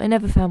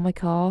never found my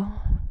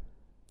car,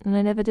 and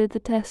I never did the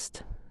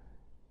test.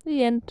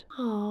 The end.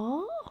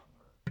 Aww.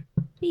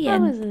 The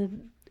That end. was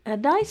a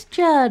nice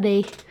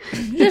journey.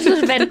 Little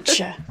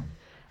adventure.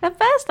 At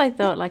first I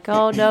thought like,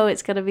 oh no,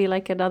 it's going to be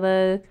like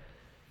another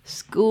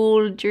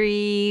school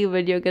dream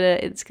and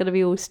it's going to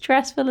be all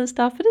stressful and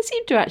stuff. But it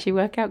seemed to actually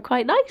work out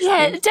quite nicely.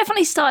 Yeah, it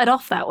definitely started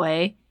off that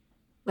way.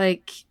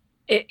 Like,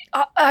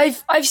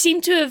 I've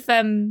seemed to have,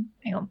 hang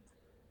on.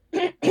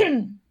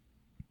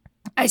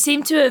 I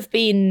seem to have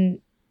been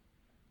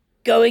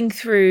going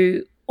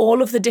through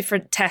all of the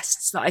different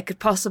tests that I could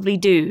possibly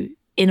do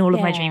in all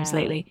of my dreams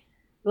lately.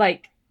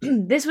 Like,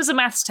 this was a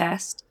maths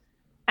test,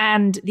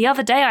 and the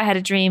other day I had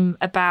a dream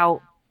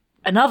about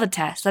another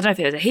test. I don't know if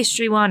it was a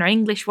history one or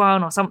English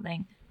one or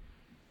something.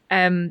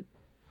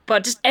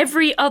 But just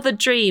every other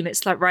dream,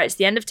 it's like, right, it's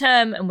the end of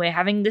term and we're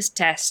having this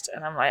test.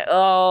 And I'm like,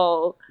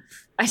 oh,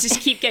 I just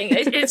keep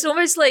getting, it's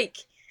almost like,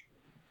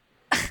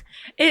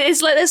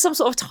 it's like there's some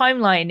sort of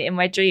timeline in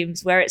my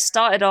dreams where it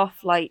started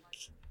off like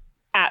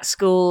at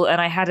school and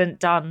I hadn't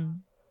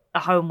done a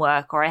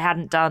homework or I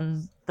hadn't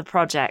done the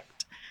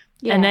project.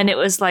 Yeah. And then it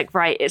was like,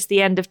 right, it's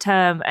the end of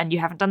term and you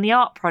haven't done the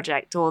art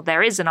project, or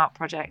there is an art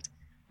project.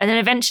 And then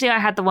eventually I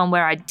had the one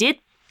where I did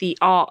the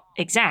art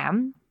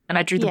exam and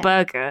I drew the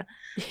burger.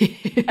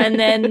 And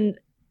then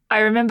I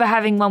remember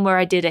having one where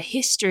I did a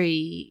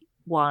history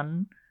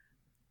one,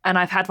 and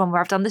I've had one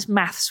where I've done this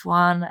maths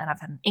one, and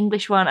I've had an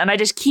English one, and I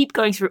just keep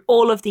going through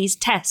all of these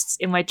tests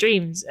in my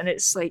dreams. And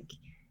it's like,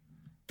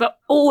 but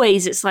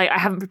always it's like I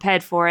haven't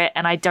prepared for it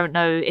and I don't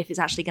know if it's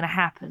actually going to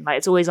happen. Like,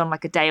 it's always on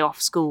like a day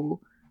off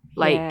school.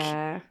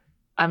 Like,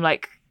 I'm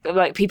like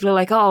people are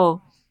like,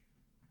 oh,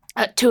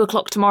 at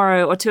 2:00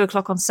 tomorrow or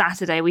 2:00 on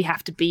Saturday, we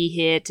have to be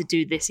here to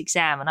do this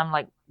exam. And I'm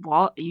like,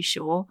 what? Are you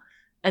sure?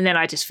 And then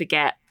I just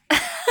forget.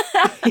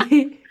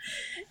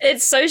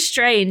 It's so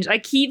strange. I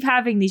keep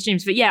having these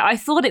dreams. But yeah, I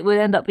thought it would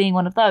end up being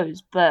one of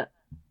those. But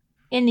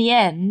in the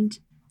end,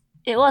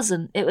 it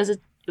wasn't. It was a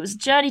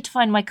journey to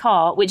find my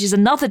car, which is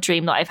another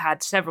dream that I've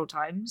had several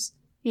times.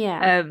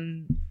 Yeah.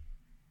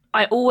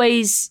 I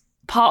always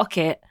park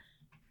it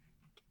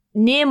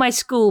near my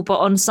school, but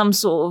on some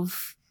sort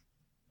of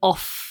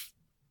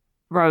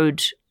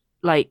off-road,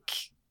 like,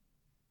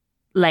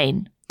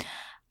 lane.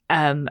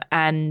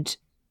 And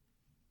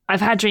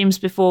I've had dreams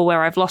before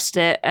where I've lost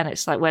it, and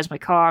it's like, where's my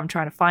car? I'm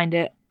trying to find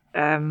it.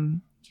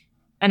 And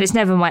it's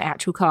never my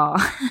actual car.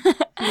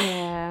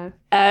 Yeah.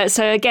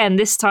 So again,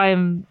 this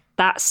time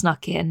that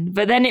snuck in,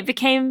 but then it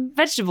became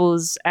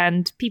vegetables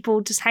and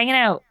people just hanging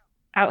out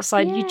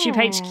outside YouTube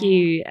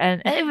HQ,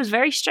 and it was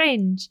very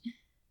strange.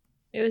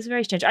 It was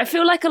very strange. I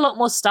feel like a lot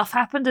more stuff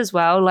happened as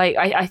well. Like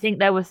I think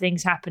there were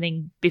things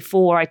happening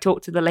before I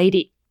talked to the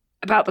lady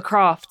about the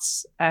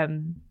crafts, but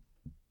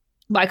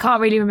I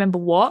can't really remember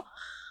what.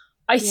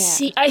 I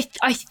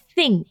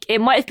think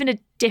it might have been a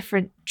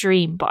different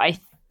dream, but I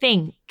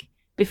think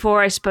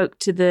before I spoke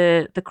to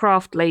the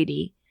craft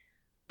lady,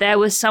 there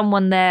was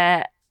someone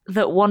there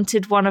that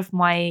wanted one of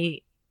my,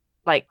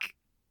 like,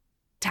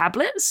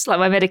 tablets, like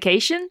my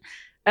medication.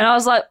 And I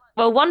was like,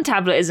 well, one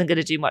tablet isn't going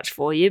to do much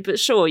for you, but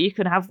sure, you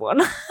can have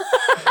one.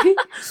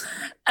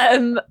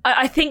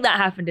 I think that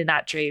happened in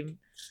that dream.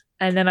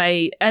 And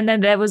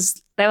then there were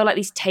like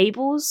these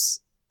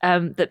tables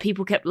that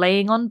people kept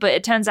laying on, but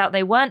it turns out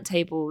they weren't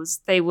tables.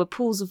 They were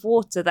pools of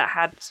water that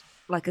had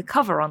like a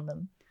cover on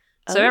them.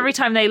 So every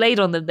time they laid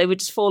on them, they would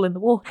just fall in the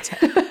water.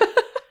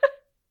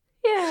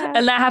 Yeah.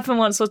 And that happened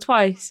once or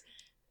twice.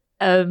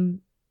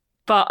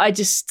 But I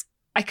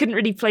couldn't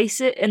really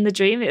place it in the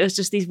dream. It was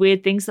just these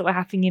weird things that were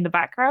happening in the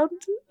background.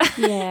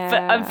 Yeah.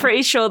 But I'm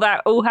pretty sure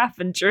that all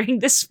happened during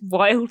this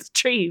wild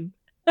dream.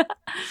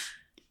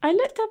 I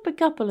looked up a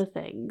couple of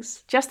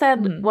things. Just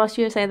then, whilst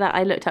you were saying that,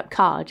 I looked up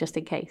car just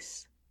in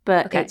case.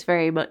 But it's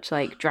very much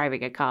like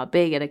driving a car,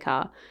 being in a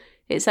car.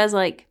 It says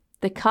like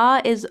the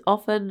car is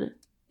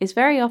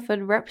very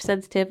often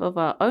representative of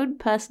our own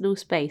personal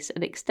space,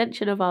 an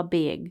extension of our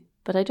being.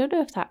 But I don't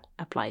know if that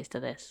applies to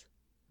this.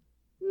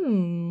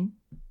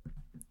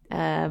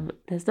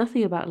 There's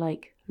nothing about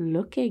like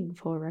looking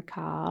for a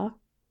car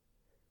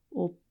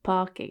or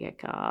parking a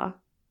car.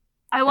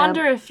 I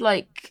wonder if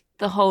like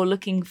the whole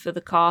looking for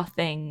the car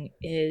thing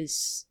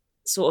is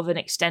sort of an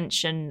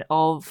extension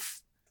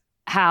of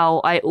how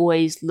I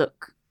always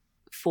look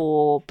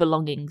for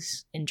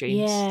belongings in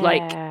dreams. Yeah.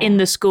 Like in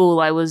the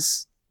school, I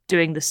was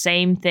doing the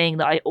same thing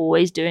that I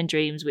always do in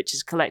dreams, which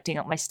is collecting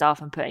up my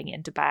stuff and putting it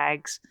into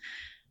bags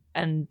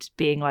and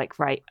being like,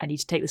 right, I need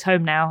to take this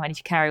home now. I need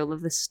to carry all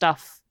of this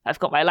stuff. I've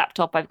got my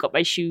laptop. I've got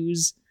my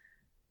shoes.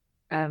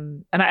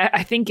 And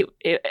I think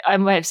I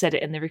might have said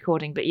it in the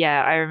recording, but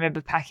yeah, I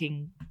remember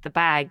packing the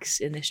bags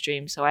in this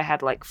dream. So I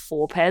had like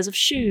 4 pairs of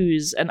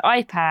shoes, an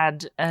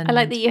iPad, and I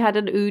like that you had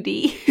an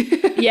Oodie.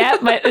 yeah,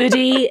 my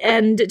Oodie,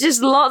 and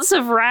just lots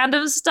of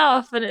random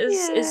stuff. And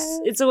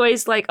it's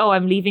always like, oh,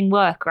 I'm leaving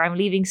work or I'm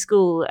leaving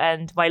school,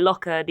 and my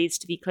locker needs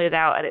to be cleared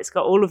out, and it's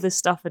got all of this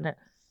stuff in it.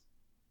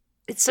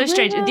 It's so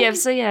strange. Yeah,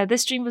 so yeah,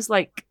 this dream was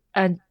like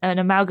an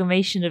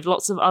amalgamation of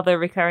lots of other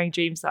recurring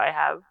dreams that I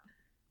have.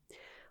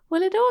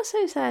 Well, it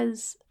also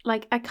says,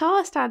 like, a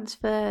car stands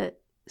for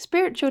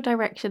spiritual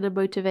direction and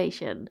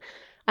motivation.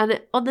 And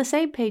on the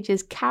same page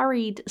is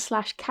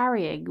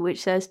carried/carrying,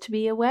 which says to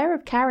be aware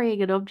of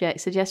carrying an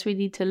object suggests we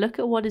need to look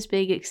at what is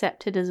being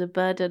accepted as a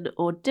burden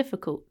or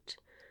difficult.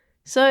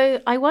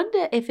 So I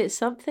wonder if it's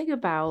something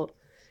about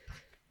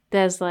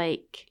there's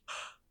like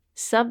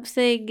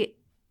something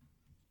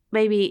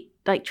maybe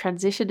like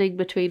transitioning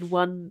between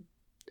one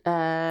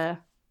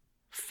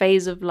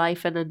phase of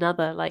life and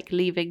another, like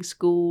leaving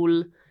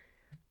school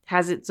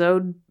has its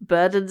own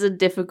burdens and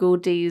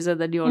difficulties, and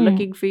then you're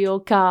looking for your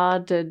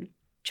card and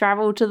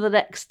travel to the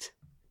next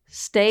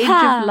stage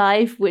of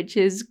life, which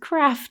is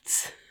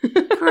crafts.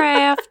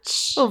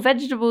 Crafts. Or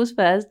vegetables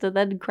first and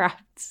then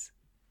crafts.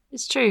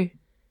 It's true.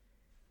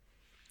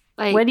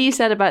 Like, when you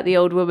said about the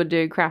old woman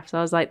doing crafts,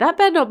 I was like, that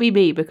better not be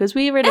me, because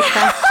we are in a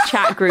craft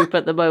chat group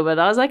at the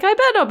moment. I was like, I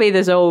better not be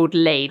this old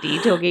lady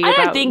talking about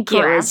crafts. I don't think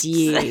it was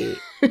you.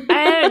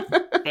 I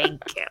don't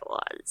think it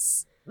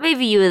was.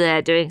 Maybe you were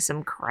there doing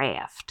some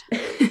craft.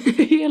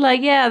 You're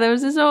like, yeah, there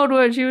was this old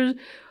woman. She was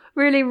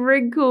really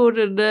wrinkled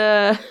and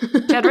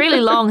she had really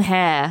long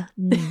hair.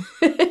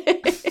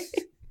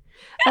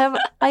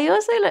 I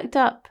also looked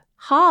up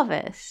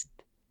harvest,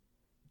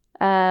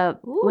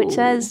 which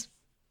says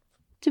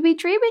to be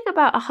dreaming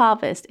about a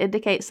harvest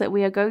indicates that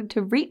we are going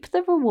to reap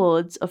the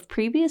rewards of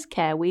previous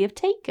care we have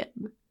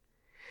taken.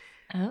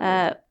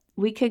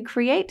 We can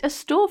create a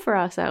store for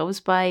ourselves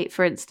by,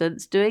 for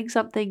instance, doing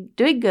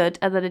good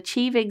and then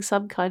achieving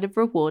some kind of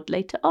reward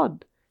later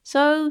on.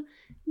 So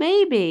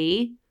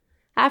maybe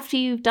after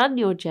you've done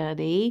your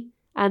journey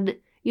and,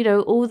 you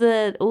know, all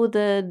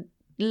the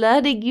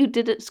learning you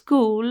did at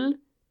school,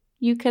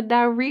 you can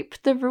now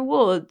reap the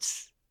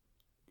rewards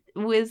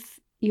with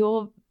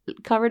your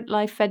current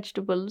life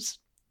vegetables.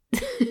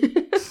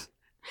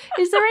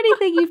 Is there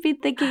anything you've been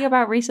thinking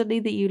about recently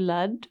that you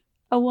learned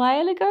a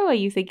while ago? Are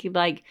you thinking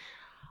like,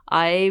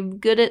 I'm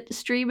good at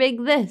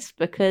streaming this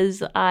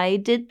because I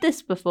did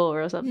this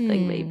before or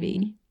something,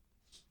 maybe.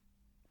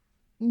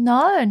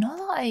 No, not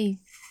that I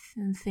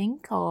can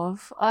think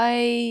of.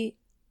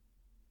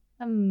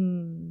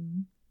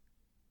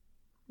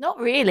 Not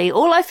really.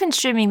 All I've been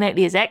streaming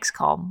lately is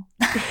XCOM.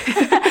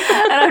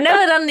 And I've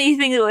never done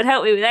anything that would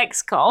help me with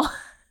XCOM.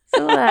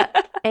 So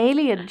that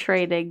alien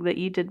training that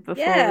you did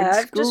before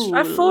in school.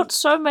 I've fought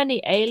so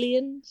many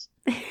aliens.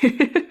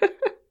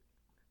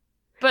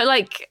 But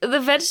like the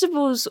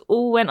vegetables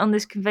all went on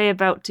this conveyor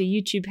belt to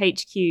YouTube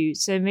HQ,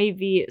 so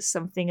maybe it's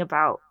something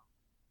about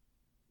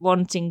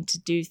wanting to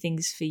do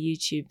things for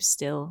YouTube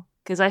still,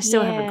 because I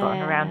still haven't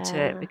gotten around to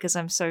it because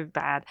I'm so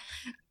bad.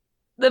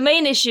 The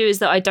main issue is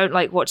that I don't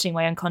like watching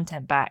my own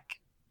content back.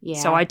 Yeah.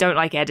 So I don't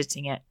like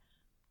editing it.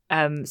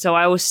 So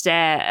I will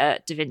stare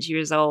at DaVinci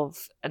Resolve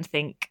and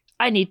think,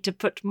 I need to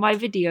put my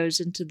videos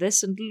into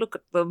this and look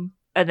at them.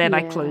 And then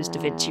I close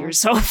DaVinci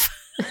Resolve.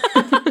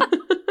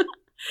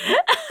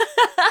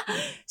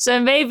 So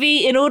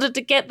maybe in order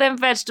to get them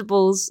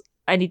vegetables,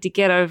 I need to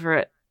get over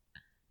it.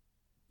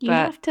 You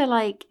have to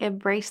like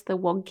embrace the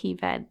wonky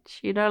veg.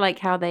 You know, like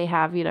how they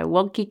have,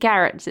 wonky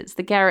carrots. It's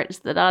the carrots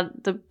that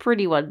aren't the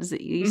pretty ones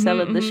that you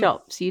sell in the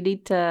shops. You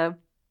need to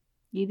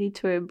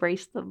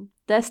embrace them.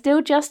 They're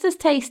still just as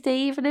tasty,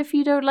 even if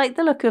you don't like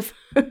the look of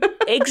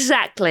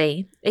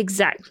Exactly.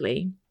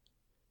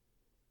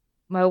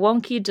 My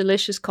wonky,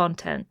 delicious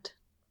content.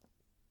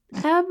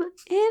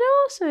 It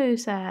also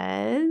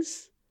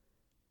says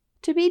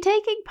to be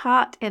taking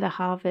part in a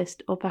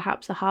harvest or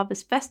perhaps a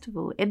harvest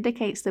festival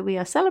indicates that we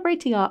are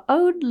celebrating our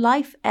own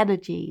life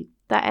energy,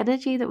 that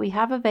energy that we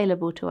have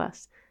available to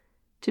us,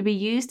 to be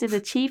used in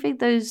achieving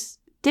those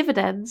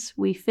dividends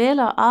we feel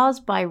are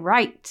ours by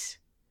right.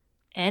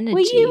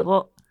 Energy?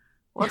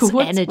 What's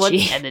energy?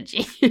 What's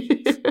energy?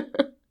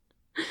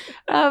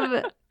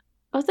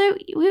 Although,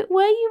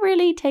 were you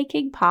really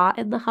taking part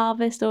in the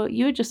harvest, or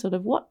you were just sort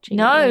of watching?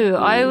 No,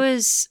 I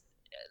was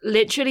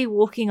literally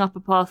walking up a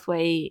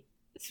pathway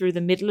through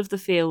the middle of the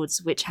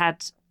fields, which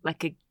had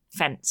like a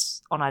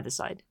fence on either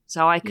side,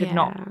 so I could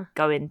not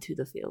go into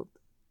the field.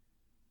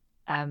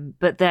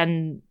 But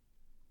then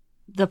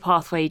the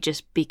pathway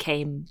just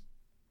became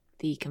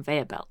the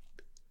conveyor belt.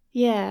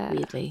 Yeah,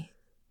 weirdly.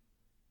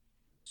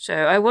 So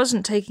I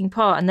wasn't taking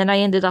part, and then I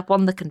ended up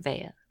on the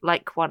conveyor,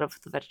 like one of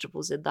the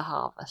vegetables in the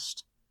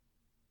harvest.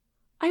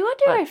 I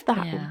wonder if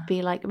that would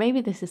be like,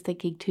 maybe this is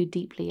thinking too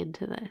deeply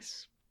into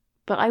this,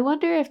 but I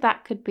wonder if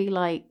that could be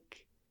like,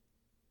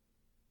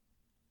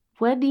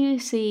 when you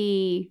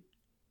see,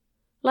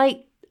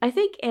 like, I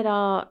think in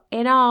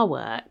our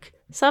work,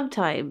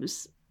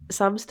 sometimes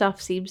some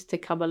stuff seems to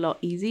come a lot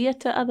easier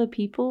to other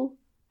people,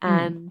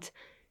 and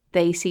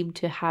they seem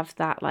to have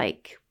that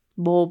like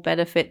more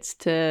benefits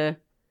to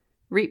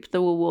reap the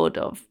reward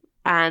of.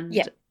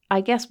 And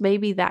I guess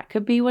maybe that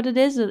could be what it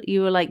is, that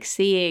you were like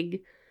seeing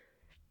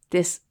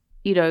this,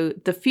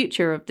 the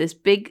future of this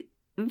big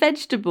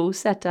vegetable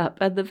setup,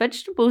 and the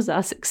vegetables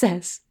are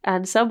success,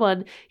 and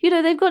someone,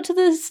 they've got to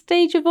the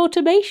stage of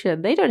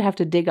automation. They don't have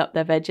to dig up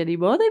their veg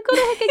anymore. They've got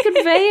a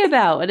conveyor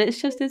belt, and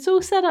it's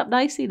all set up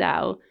nicely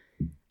now.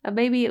 And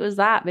maybe it was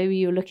that. Maybe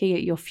you're looking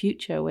at your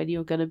future when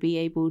you're going to be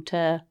able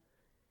to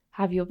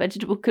have your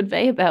vegetable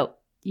conveyor belt.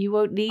 You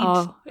won't need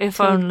if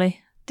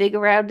only dig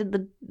around in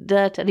the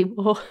dirt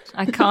anymore.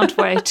 I can't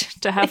wait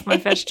to have my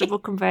vegetable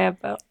conveyor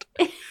belt.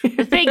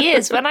 The thing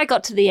is, when I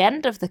got to the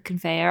end of the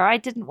conveyor, I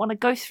didn't want to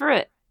go through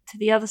it to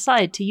the other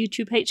side, to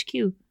YouTube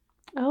HQ.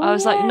 I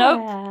was like,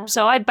 nope.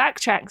 So I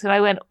backtracked and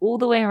I went all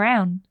the way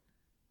around.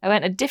 I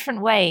went a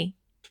different way.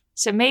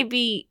 So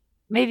maybe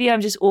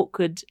I'm just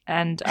awkward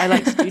and I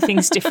like to do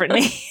things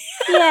differently.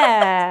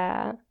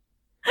 Yeah.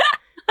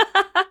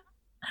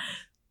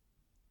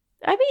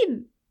 I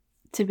mean,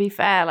 to be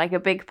fair, like a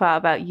big part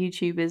about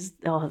YouTube is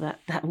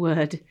that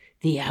word,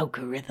 the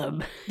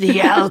algorithm.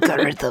 The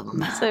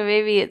algorithm. So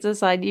maybe it's a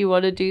sign you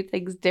want to do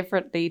things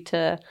differently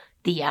to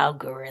the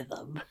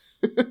algorithm.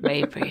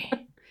 Maybe.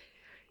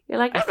 You're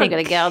like, I'm not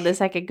going to get on this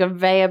second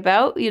conveyor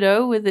belt,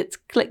 with its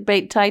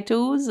clickbait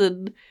titles,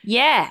 and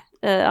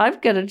I'm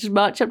going to just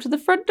march up to the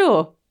front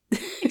door.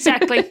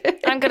 Exactly.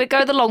 I'm going to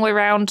go the long way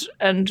round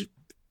and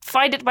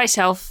find it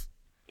myself.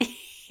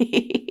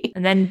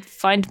 And then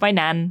find my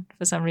nan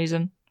for some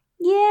reason.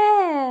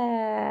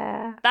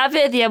 Yeah. That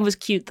bit at the end was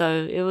cute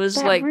though. It was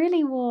that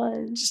really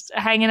was. Just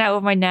hanging out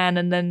with my nan,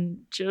 and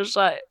then she was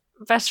like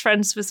best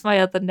friends with my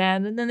other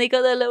nan, and then they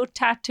got their little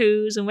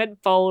tattoos and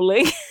went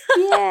bowling.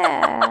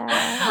 Yeah.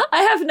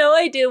 I have no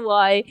idea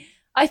why.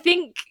 I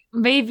think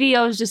maybe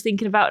I was just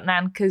thinking about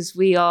Nan because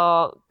we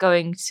are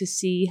going to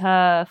see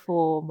her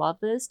for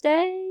Mother's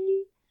Day.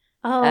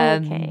 Oh,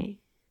 okay.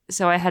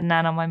 So I had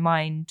Nan on my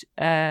mind.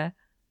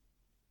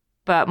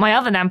 But my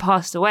other Nan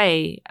passed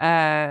away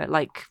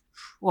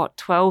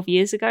 12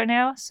 years ago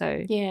now.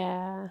 So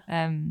yeah.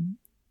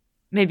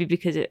 Maybe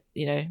because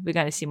we're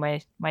going to see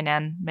my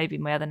Nan. Maybe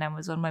my other Nan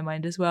was on my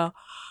mind as well.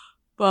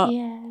 But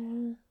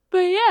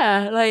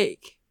yeah,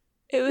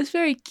 it was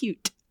very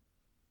cute.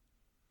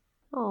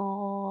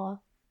 Aww.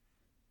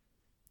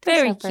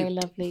 Very sound very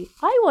cute. lovely.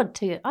 I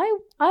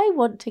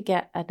want to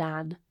get a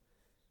nan.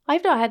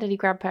 I've not had any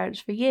grandparents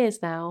for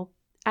years now,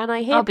 and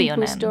I hear I'll be your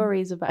people's nan.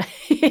 stories about.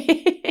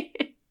 I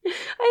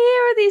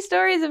hear all these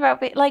stories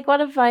about like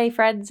one of my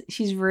friends.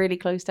 She's really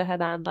close to her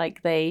nan.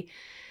 Like they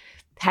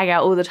hang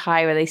out all the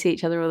time and they see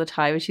each other all the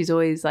time. And she's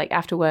always like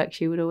after work,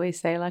 she would always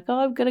say like, "Oh,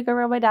 I'm gonna go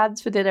around my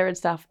nan's for dinner and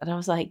stuff." And I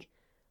was like,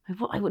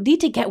 I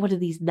need to get one of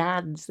these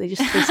nans. They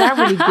sound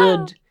really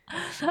good.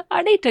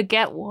 I need to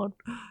get one.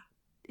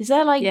 Is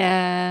there like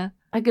Yeah.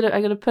 I'm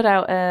gonna put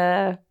out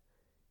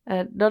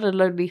not a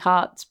Lonely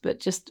Hearts, but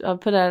just I'll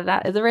put out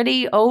that. Are there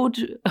any old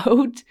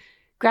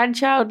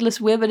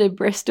grandchildless women in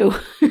Bristol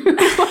who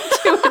want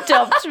to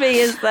adopt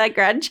me as their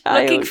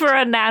grandchild? Looking for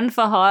a nan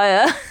for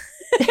hire.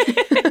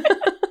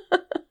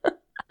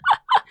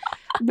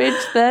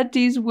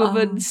 Mid-30s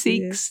woman Oh, dear.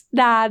 seeks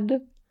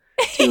nan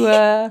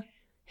to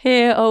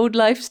hear old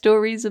life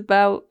stories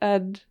about,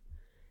 and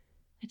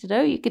I don't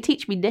know. You could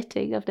teach me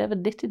knitting. I've never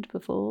knitted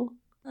before.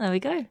 There we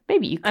go.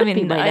 Maybe you could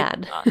be my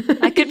nan.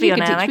 I could be You your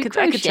nan. I teach me could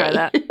try crochet.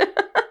 that.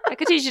 I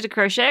could teach you to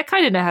crochet. I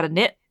kind of know how to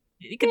knit.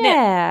 You could knit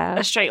Yeah,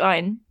 a straight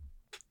line.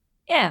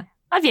 Yeah,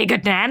 I'd be a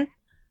good nan.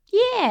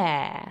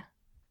 yeah.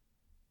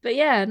 But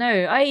yeah,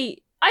 no, I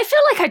feel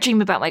like I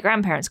dream about my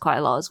grandparents quite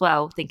a lot as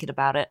well, thinking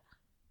about it.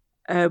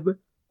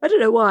 I don't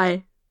know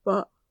why,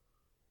 but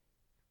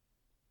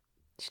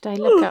Should I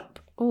look up?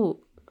 Oh,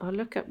 I'll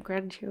look up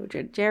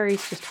grandchildren.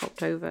 Jerry's just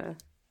hopped over.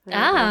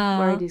 I'm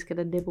worried he's going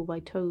to nibble my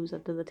toes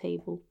under the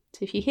table. So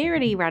if you hear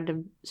any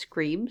random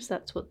screams,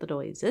 that's what the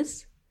noise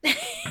is.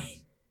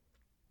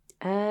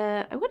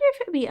 I wonder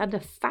if it'd be under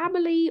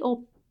family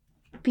or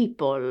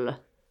people.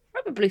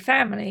 probably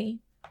family.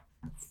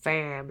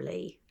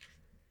 Family.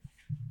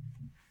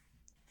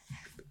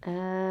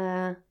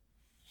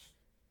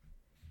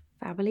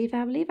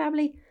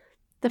 Family.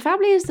 The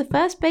family is the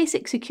first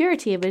basic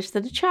security image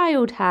that a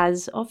child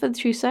has, often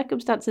through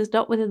circumstances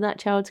not within that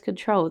child's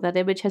control. That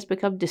image has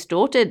become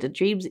distorted, and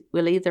dreams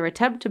will either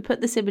attempt to put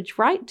this image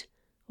right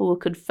or will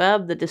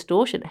confirm the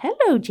distortion.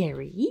 Hello,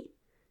 Jerry.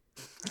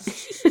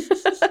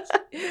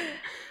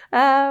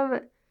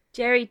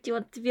 Jerry, do you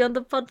want to be on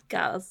the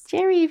podcast?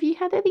 Jerry, have you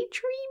had any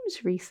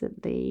dreams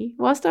recently?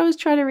 Whilst I was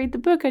trying to read the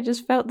book, I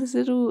just felt this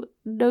little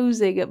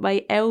nosing at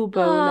my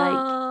elbow,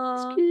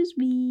 like, excuse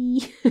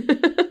me.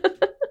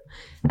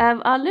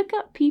 I'll look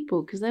up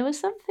people because there was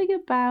something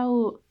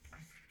about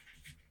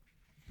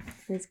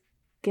his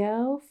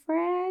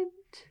girlfriend,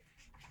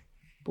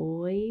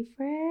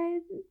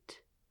 boyfriend,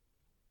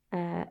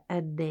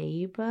 a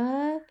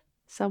neighbor,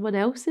 someone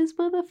else's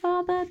mother,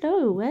 father.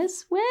 No,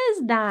 where's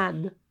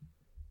Nan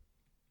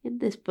in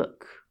this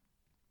book?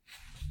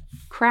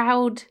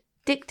 Crowd,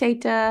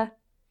 dictator,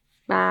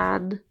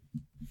 man,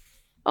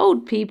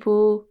 old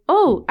people.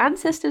 Oh,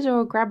 ancestors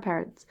or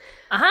grandparents.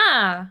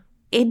 Aha!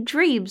 In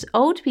dreams,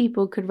 old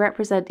people could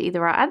represent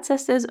either our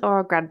ancestors or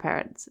our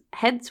grandparents,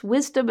 hence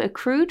wisdom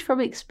accrued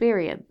from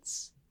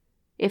experience.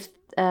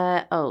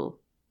 Well,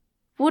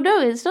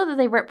 no, it's not that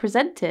they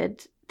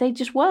represented, they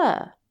just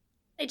were.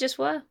 They just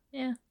were,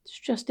 yeah. It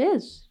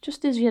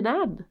just is your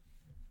nan.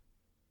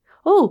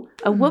 Oh,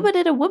 a woman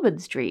in a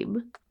woman's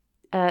dream,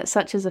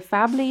 such as a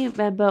family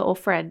member or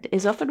friend,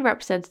 is often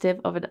representative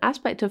of an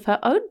aspect of her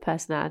own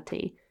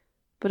personality,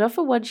 but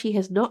often one she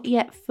has not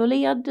yet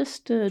fully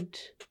understood.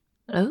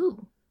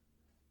 Oh.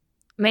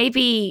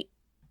 Maybe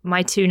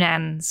my two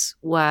nans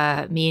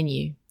were me and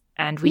you,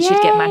 and we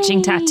should get matching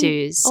Yay!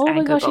 tattoos Oh my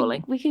and go gosh,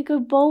 bowling. we could go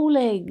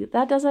bowling.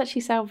 That does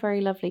actually sound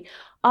very lovely.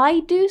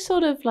 I do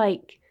sort of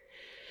like...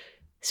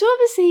 So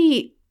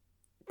obviously,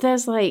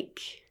 there's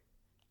like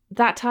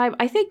that time.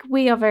 I think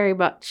we are very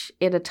much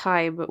in a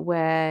time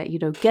where, you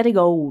know, getting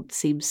old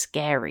seems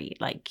scary.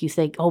 Like you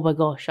think, oh my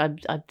gosh, I'm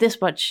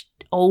this much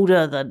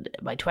older than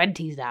my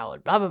 20s now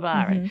and blah, blah,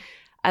 blah. Mhm.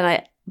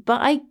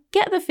 But I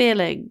get the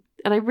feeling,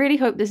 and I really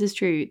hope this is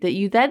true, that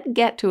you then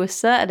get to a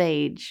certain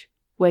age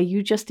where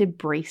you just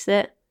embrace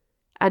it.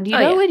 And you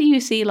know yeah. when you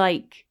see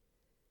like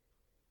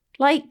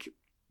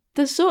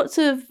the sorts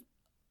of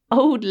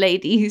old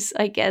ladies,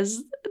 I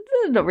guess,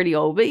 they're not really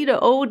old, but you know,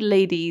 old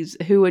ladies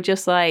who are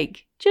just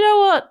like, do you know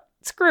what?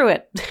 Screw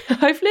it.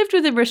 I've lived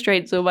within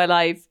restraints all my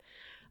life.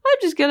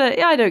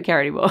 I don't care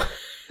anymore.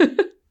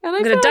 And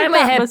I'm going to dye my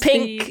hair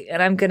pink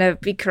and I'm going to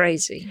be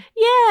crazy.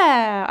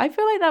 Yeah, I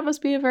feel like that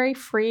must be a very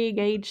freeing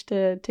age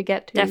to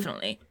get to.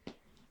 Definitely.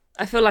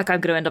 I feel like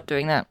I'm going to end up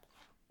doing that.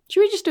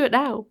 Should we just do it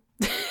now?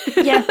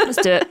 Yeah, let's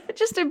do it.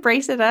 Just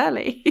embrace it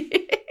early.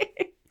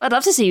 I'd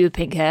love to see you with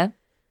pink hair.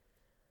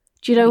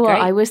 Do you know That'd be what?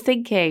 great. I was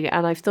thinking,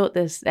 and I've thought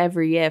this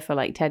every year for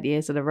like 10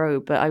 years in a row,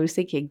 but I was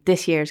thinking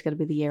this year is going to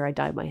be the year I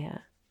dye my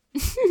hair.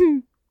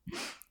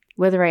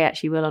 Whether I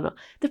actually will or not.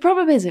 The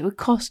problem is it would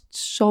cost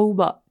so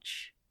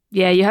much.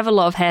 Yeah, you have a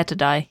lot of hair to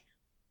dye.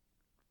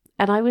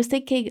 And I was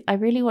thinking, I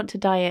really want to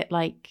dye it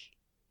like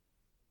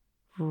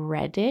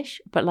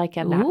reddish, but like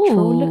a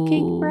natural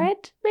looking Ooh.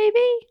 red,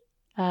 maybe.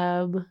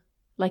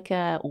 Like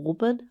a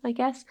auburn, I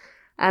guess.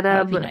 And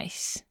That would be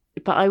nice.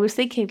 but I was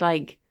thinking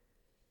like,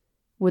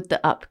 would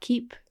the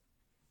upkeep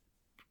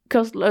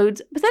cost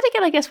loads. But then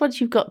again, I guess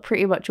once you've got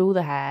pretty much all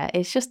the hair,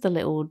 it's just the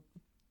little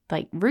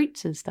like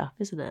roots and stuff,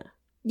 isn't it?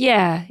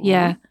 Yeah.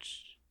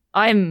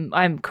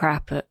 I'm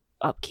crap at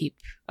upkeep.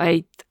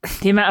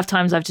 The amount of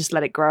times I've just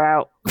let it grow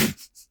out.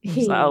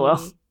 It's like, oh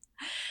well.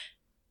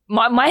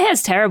 My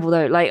hair's terrible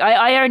though. Like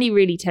I only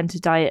really tend to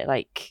dye it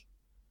like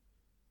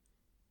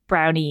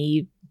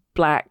browny,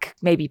 black,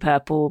 maybe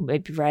purple,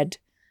 maybe red.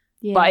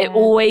 Yeah. But it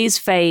always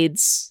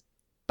fades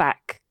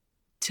back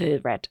to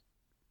red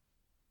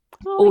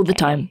all the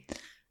time.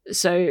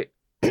 So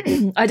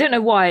I don't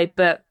know why,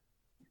 but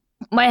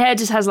my hair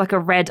just has like a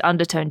red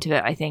undertone to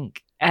it, I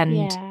think.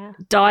 And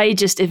dye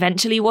just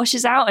eventually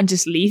washes out and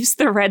just leaves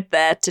the red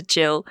there to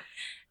chill.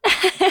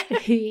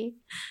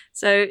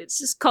 So it's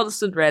just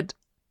constant red.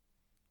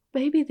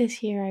 Maybe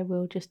this year I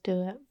will just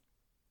do it.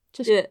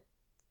 Just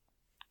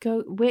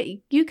go.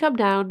 You come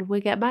down.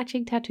 We get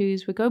matching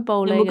tattoos. We go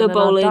bowling. We'll go and then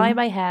bowling. I'll dye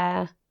my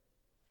hair.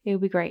 It'll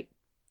be great.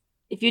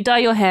 If you dye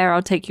your hair,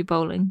 I'll take you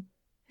bowling.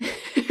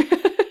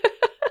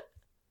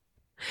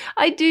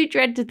 I do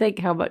dread to think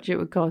how much it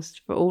would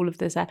cost for all of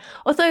this hair.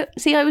 Although,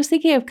 see, I was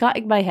thinking of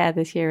cutting my hair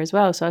this year as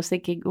well. So I was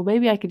thinking, well,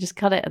 maybe I could just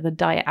cut it and then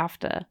dye it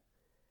after.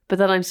 But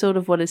then I sort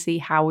of want to see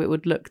how it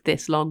would look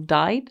this long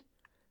dyed.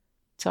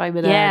 So I'm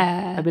in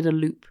a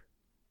loop.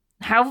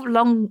 How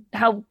long?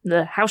 How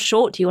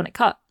short do you want it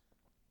cut?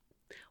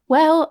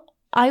 Well,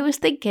 I was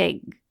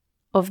thinking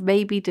of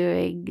maybe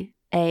doing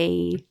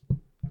a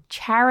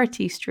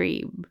charity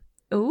stream.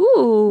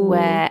 Ooh.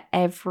 Where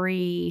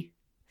every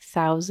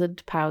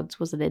 £1,000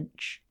 was an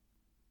inch.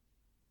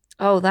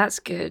 Oh, that's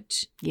good.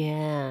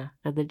 Yeah.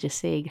 And then just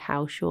seeing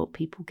how short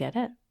people get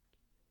it.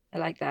 I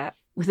like that.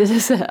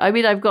 I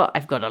mean, I've got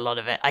a lot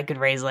of it. I could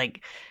raise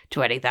like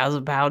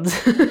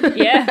 £20,000.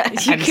 Yeah,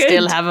 you and could.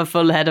 still have a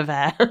full head of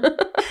hair.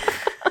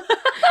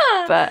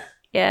 But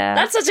yeah,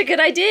 That's such a good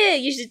idea.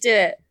 You should do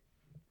it.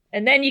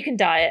 And then you can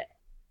dye it.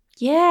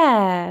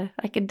 yeah,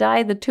 I can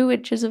dye the 2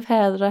 inches of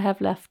hair that I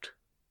have left.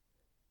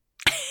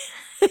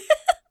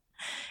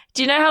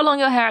 Do you know how long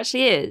your hair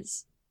actually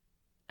is?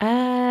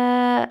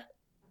 I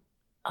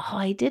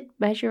did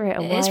measure it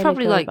a while It's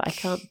probably ago, like- but I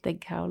can't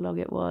think how long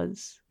it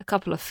was. A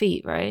couple of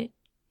feet, right?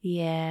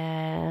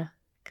 Yeah,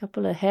 a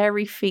couple of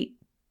hairy feet.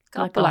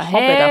 Couple like of a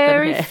hobbit up in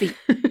hairy here. feet.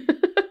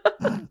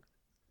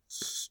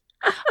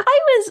 I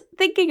was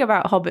thinking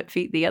about hobbit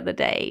feet the other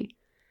day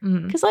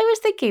Mm. because I was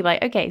thinking,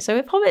 like, okay, so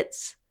if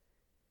hobbits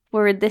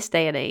were in this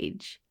day and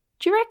age,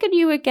 do you reckon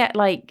you would get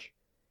like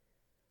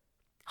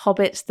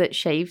hobbits that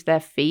shave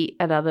their feet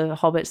and other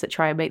hobbits that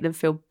try and make them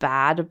feel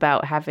bad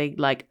about having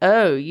like,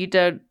 oh, you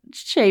don't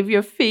shave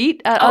your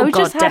feet? I Oh, was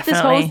just God, had this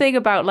whole definitely. thing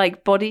about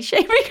like body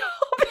shaming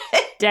hobbits.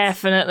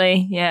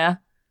 Definitely, yeah.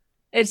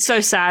 It's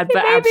so sad,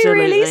 but It made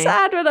absolutely. me really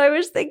sad when I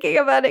was thinking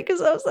about it because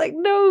I was like,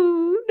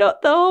 no,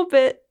 not the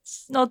hobbits.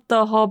 Not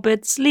the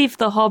hobbits. Leave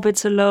the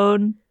hobbits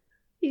alone.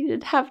 You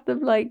should have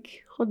them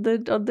like on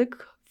the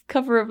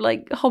cover of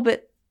like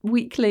Hobbit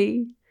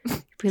Weekly.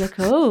 Be like,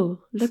 oh,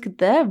 look at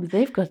them.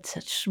 They've got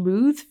such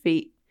smooth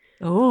feet.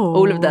 Oh.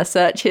 All of their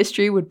search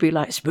history would be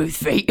like smooth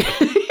feet.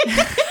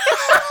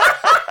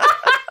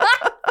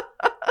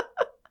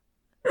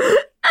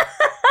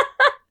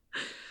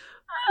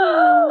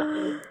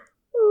 Oh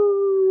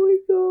my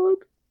god.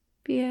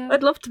 Yeah.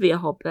 I'd love to be a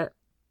hobbit.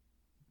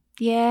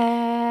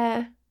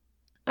 Yeah.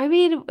 I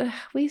mean,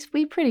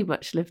 we pretty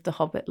much live the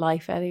Hobbit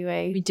life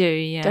anyway. We do,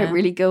 yeah. Don't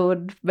really go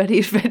on many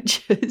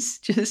adventures.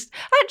 Just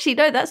actually,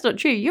 no, that's not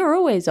true. You're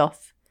always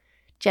off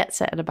jet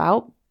setting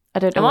about. I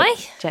don't know. Am what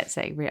I? jet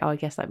setting? Oh, I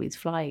guess that means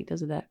flying,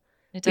 doesn't it?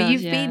 It But does,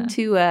 you've yeah. been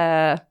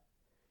to.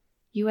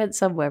 You went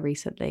somewhere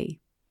recently,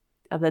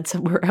 and then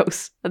somewhere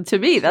else. And to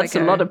me, that's a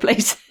Okay. lot of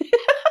places.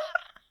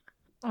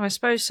 Oh, I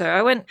suppose so.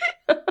 I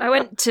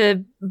went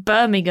to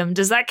Birmingham.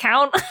 Does that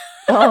count?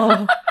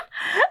 Oh,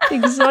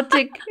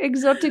 exotic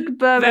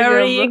Birmingham.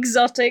 Very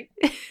exotic.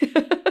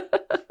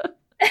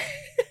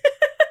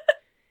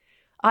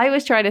 I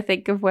was trying to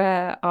think of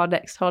where our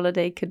next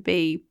holiday could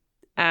be,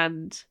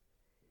 and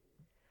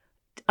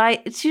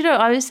I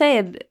was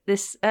saying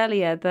this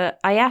earlier that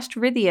I asked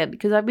Rithian,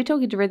 because I've been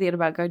talking to Rithian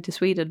about going to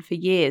Sweden for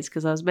years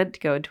because I was meant to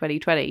go in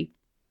 2020.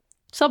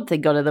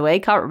 Something got in the way,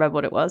 can't remember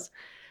what it was.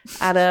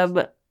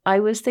 And I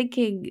was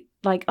thinking,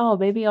 like, oh,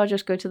 maybe I'll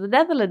just go to the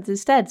Netherlands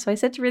instead. So I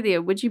said to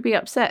Rithian, would you be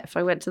upset if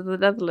I went to the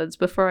Netherlands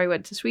before I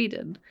went to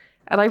Sweden?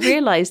 And I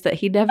realised that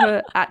he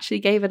never actually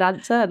gave an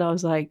answer. And I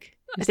was like,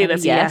 I think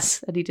that's a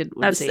yes. And he didn't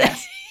want That's to a say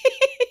yes.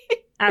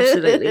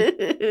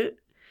 Absolutely.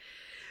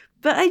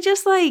 But I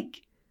just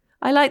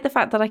I like the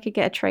fact that I could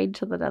get a train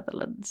to the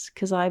Netherlands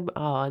because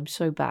I'm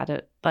so bad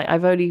at, like,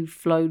 I've only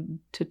flown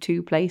to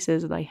 2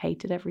 places and I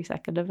hated every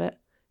second of it.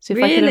 So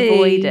if I can Really?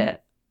 avoid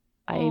it,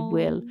 I Oh.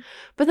 will.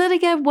 But then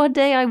again, one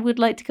day I would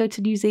like to go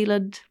to New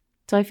Zealand.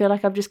 So I feel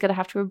like I'm just going to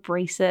have to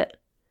embrace it.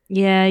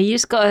 Yeah, you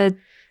just gotta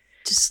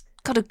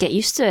get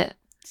used to it.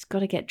 Just got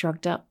to get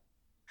drugged up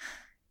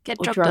Get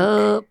Or drugged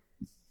drunk. up.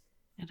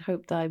 and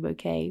hope that I'm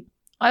okay.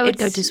 I would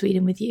go It's- to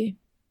Sweden with you.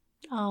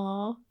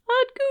 Aw,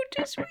 I'd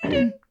go to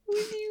Sweden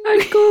with you.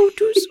 I'd go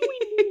to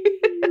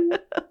Sweden.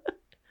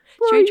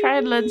 Should we try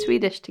and learn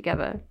Swedish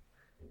together?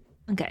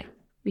 Okay.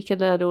 We can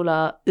learn all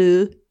our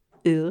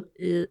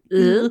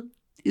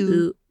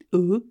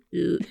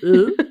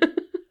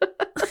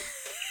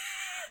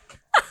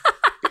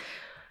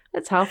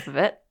That's half of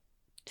it.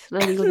 Just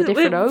learning all the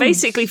different We're O's.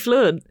 basically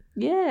fluent.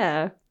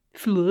 Yeah.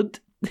 Fluent.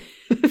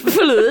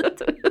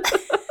 Fluent.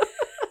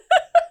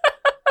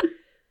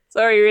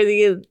 Sorry, really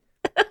good.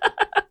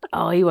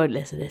 Oh, he won't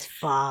listen. It's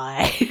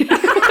fine.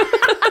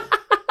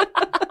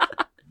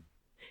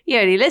 He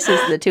only listens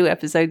to the 2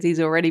 episodes he's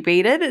already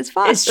been in. It's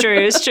fine. It's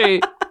true. It's true.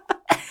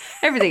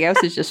 Everything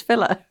else is just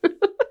filler.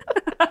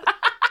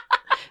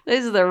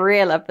 Those are the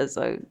real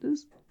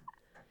episodes.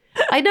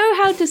 I know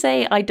how to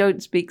say I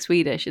don't speak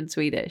Swedish in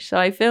Swedish, so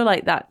I feel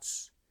like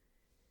that's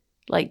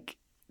like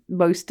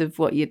most of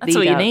what you'd That's need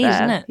what you out need, there.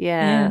 isn't it?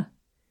 Yeah. Yeah.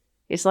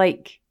 It's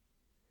like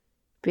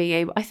being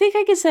able... I think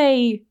I can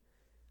say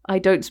I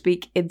don't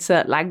speak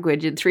insert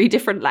language in 3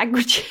 different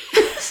languages.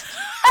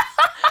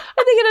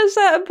 I think at a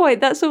certain point,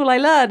 that's all I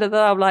learned. And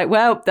then I'm like,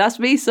 well, that's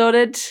me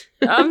sorted.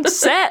 I'm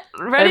set,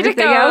 ready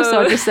Everything to go. else,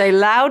 I'll just say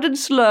loud and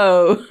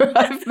slow.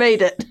 I've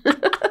made it.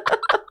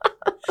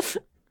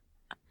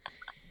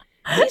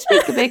 You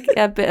speak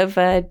a bit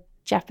of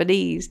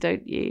Japanese,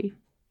 don't you?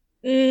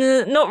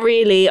 Not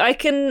really. I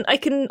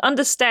can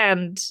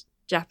understand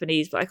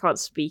Japanese, but I can't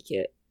speak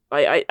it.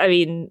 I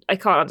mean, I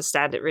can't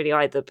understand it really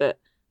either, but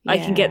I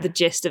can get the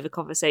gist of a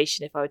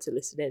conversation if I were to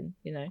listen in,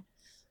 you know.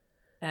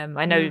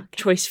 I know Okay.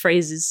 choice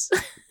phrases.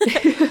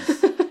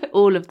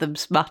 All of them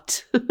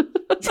smut.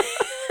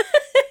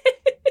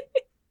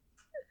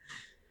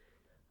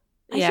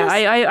 Yeah,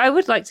 I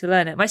would like to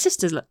learn it. My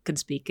sister can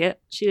speak it.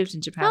 She lived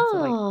in Japan for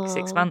like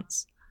 6 Oh.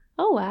 months.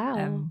 Oh,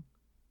 wow.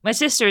 My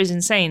sister is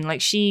insane.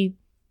 Like she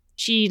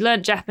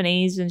learnt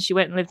Japanese and she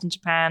went and lived in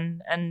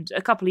Japan. And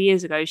a couple of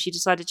years ago, she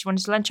decided she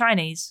wanted to learn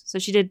Chinese. So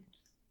she did.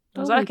 I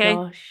was Oh my like, okay.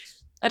 gosh.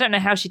 I don't know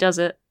how she does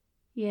it.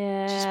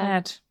 Yeah. She's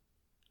mad.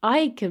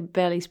 I can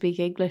barely speak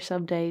English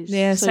some days.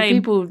 Yeah, so same.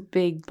 people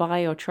being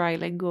bi or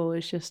trilingual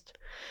is just,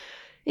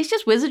 it's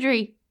just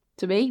wizardry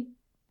to me.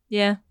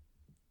 Yeah.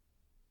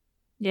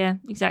 Yeah,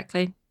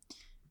 exactly.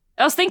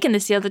 I was thinking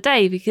this the other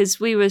day because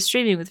we were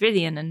streaming with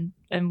Rithian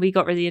and we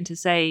got Rithian to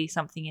say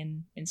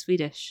something in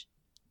Swedish.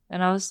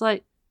 And I was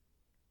like,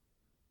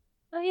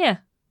 oh yeah,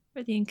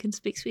 Rithian can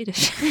speak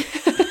Swedish. Well,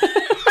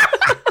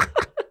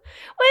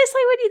 it's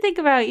like when you think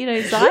about, you know,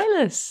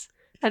 Xylus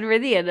and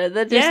Rithian, and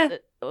they're just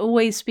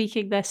always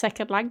speaking their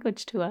second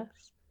language to us.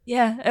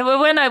 Yeah. And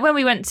when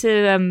we went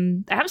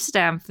to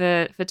Amsterdam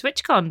for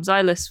TwitchCon,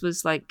 Xylus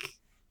was like,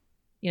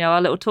 you know,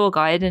 our little tour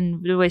guide, and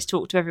we'd always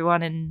talk to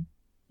everyone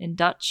in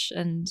Dutch,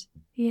 and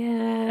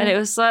it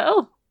was like,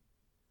 oh,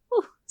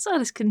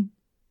 Xylus can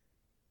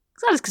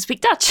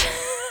speak Dutch.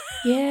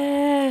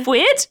 Yeah.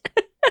 Weird.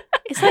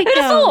 It's like Who'd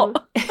have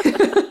thought?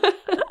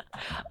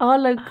 Our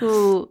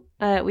local,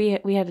 we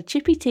had a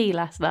chippy tea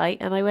last night,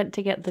 and I went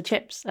to get the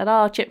chips. And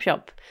our chip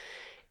shop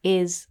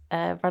is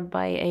run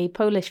by a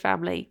Polish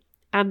family,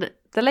 and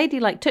the lady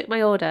like took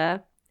my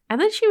order,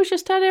 and then she was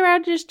just turning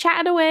around, just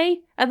chatting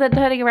away, and then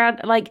turning around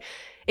like.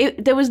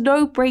 There was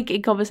no break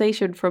in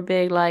conversation from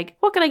being like,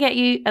 what can I get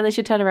you? And then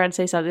she'd turn around and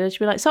say something. And she'd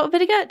be like, salt and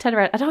vinegar, turn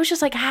around. And I was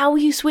just like, how are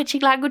you switching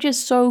languages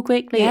so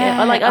quickly?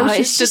 Yeah. Like, I was Oh, just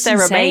it's stood just there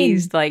insane.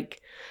 amazed.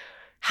 Like,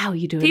 how are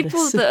you doing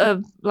People this? that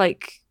are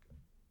like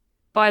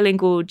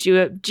bilingual,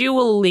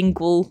 dual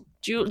linguistic.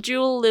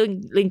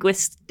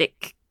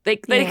 They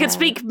Yeah. can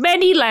speak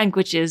many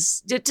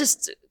languages.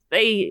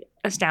 They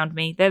astound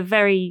me. They're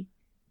very,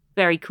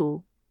 very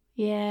cool.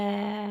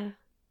 Yeah.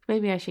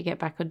 Maybe I should get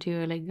back on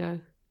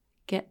Duolingo.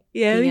 Get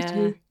Yeah, the me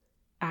too.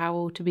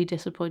 owl to be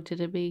disappointed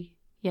in me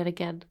yet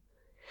again.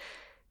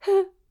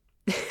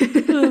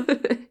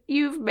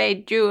 You've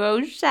made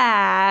Duo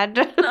sad.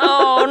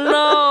 Oh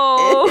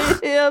no!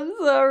 I'm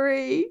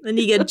sorry. Then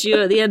you get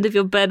Duo at the end of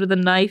your bed with a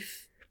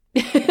knife.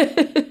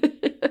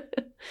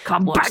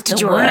 Come back to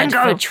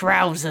Duolingo.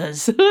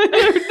 trousers? I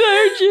don't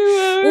know,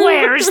 Duo.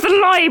 Where is the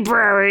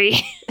library?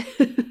 It's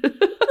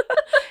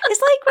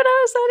like when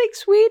I was learning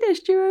Swedish,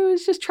 Duo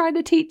was just trying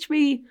to teach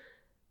me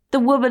the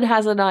woman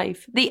has a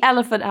knife, the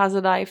elephant has a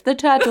knife, the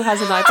turtle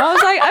has a knife. I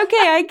was like,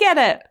 okay, I get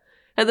it.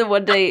 And then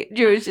one day,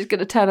 Duo was just going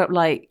to turn up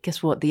like,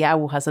 guess what? The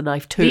owl has a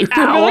knife too. The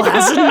owl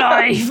has a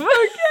knife.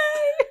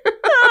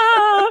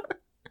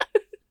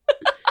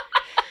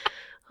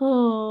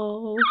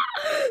 Oh.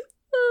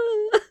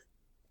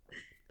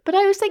 But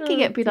I was thinking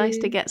Oh, it'd be nice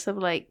to dear. get some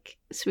like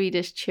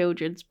Swedish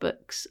children's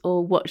books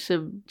or watch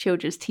some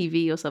children's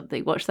TV or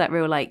something. Watch that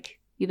real like,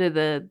 you know,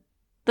 the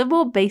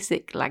more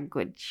basic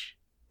language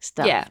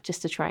stuff. Yeah.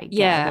 Just to try and get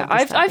Yeah, an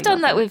I've understanding done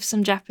of that it. with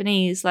some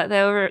Japanese. Like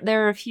there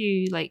are a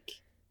few like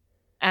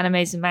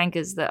animes and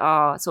mangas that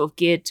are sort of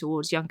geared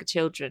towards younger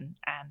children,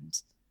 and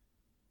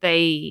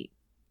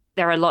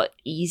they're a lot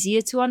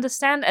easier to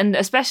understand. And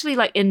especially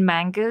like in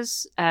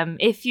mangas,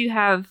 if you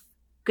have,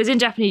 because in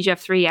Japanese you have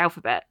 3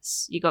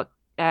 alphabets. You got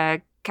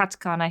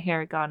katakana,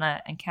 hiragana,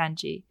 and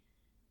kanji.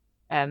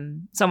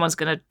 Someone's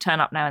going to turn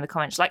up now in the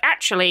comments like,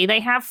 actually, they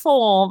have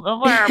 4.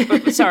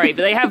 Sorry,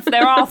 but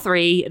there are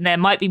 3, and there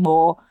might be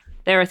more.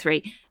 There are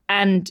 3,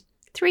 and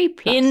 3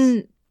 plus.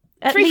 in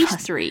At 3 least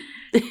plus. 3.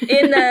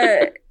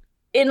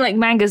 in like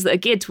mangas that are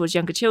geared towards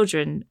younger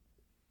children,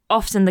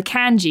 often the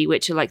kanji,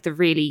 which are like the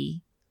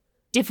really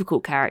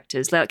difficult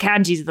characters, like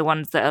kanjis are the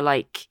ones that are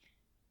like,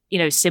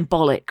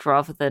 symbolic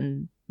rather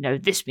than,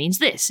 this means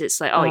this.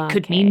 It's like, it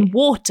could mean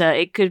water,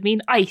 it could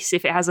mean ice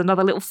if it has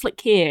another little flick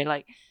here.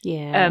 Like,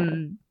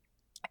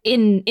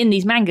 in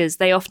these mangas,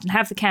 they often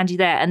have the kanji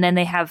there, and then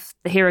they have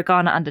the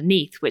hiragana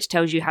underneath, which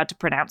tells you how to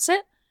pronounce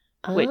it,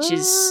 which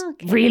is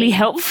really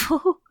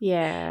helpful.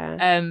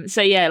 Yeah.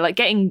 So yeah, like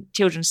getting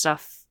children's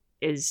stuff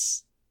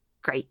is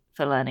great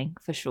for learning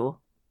for sure.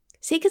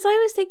 See, because I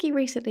was thinking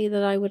recently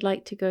that I would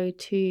like to go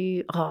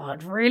to,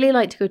 I'd really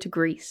like to go to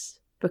Greece,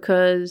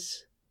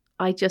 because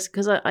I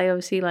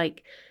obviously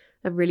like,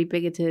 I'm really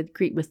big into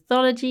Greek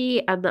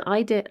mythology, and the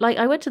idea, like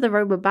I went to the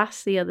Roman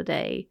Baths the other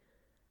day,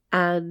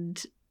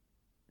 and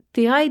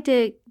the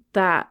idea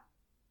that,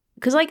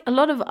 because like a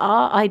lot of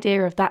our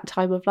idea of that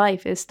time of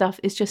life is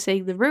just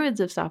seeing the ruins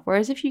of stuff,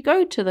 whereas if you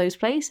go to those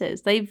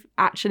places, they've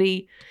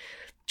actually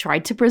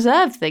tried to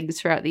preserve things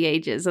throughout the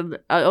ages, and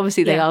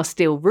obviously they are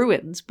still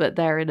ruins, but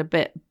they're in a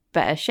bit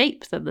better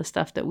shape than the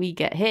stuff that we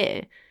get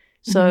here.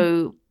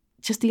 So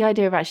just the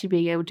idea of actually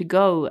being able to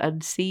go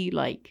and see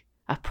like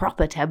a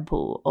proper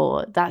temple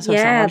or that sort of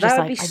stuff, I was just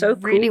that would be so I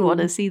really cool. want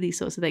to see these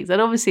sorts of things.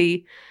 And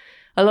obviously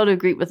a lot of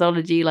Greek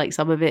mythology, like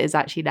some of it is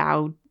actually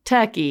now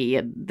Turkey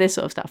and this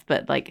sort of stuff,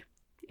 but like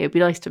it would be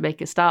nice to make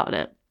a start on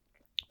it.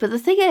 But the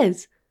thing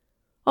is,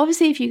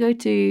 obviously if you go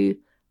to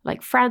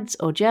like France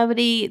or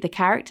Germany, the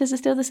characters are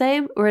still the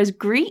same. Whereas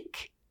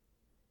Greek,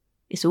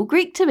 it's all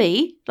Greek to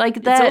me. Like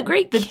It's all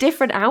Greek. The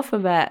different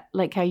alphabet,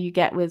 like how you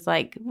get with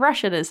like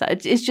Russian and stuff.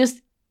 It's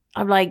just,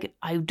 I'm like,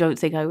 I don't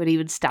think I would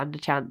even stand a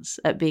chance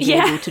at being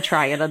able to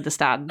try and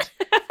understand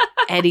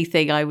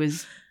anything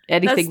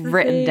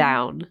written thing.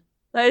 down.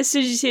 Like, as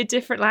soon as you see a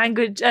different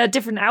language,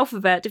 different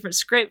alphabet, different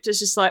script, it's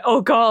just like, oh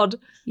god,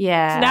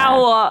 Yeah.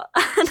 now what?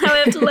 Now I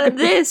have to learn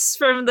this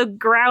from the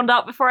ground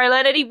up before I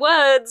learn any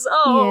words.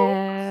 Oh,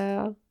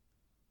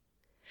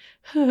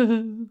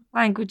 Yeah.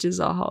 languages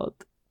are hard.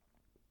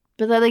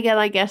 But then again,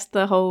 I guess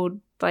the whole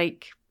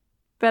like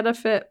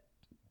benefit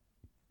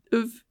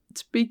of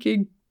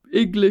speaking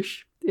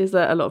English is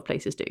that a lot of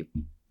places do.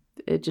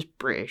 It's just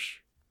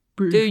British.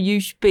 Do you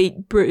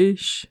speak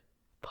British?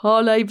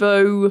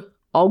 Parlez-vous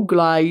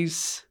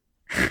anglais?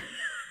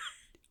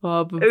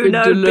 Oh, Uno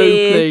Vindaloo,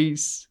 beer.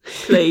 please.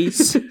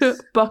 Please.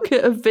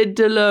 Bucket of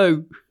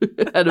Vindaloo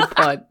and a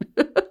pint.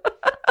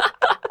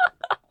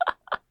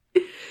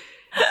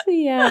 So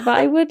yeah, but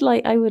I would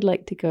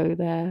like to go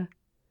there.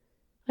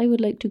 I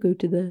would like to go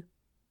to there.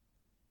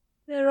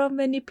 There are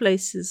many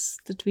places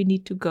that we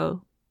need to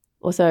go.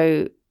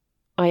 Also,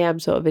 I am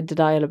sort of in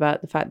denial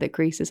about the fact that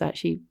Greece is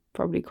actually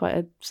probably quite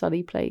a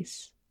sunny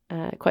place.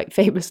 Quite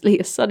famously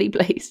a sunny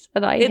place.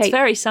 And It's hate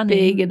very sunny.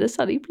 being in a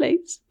sunny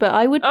place. But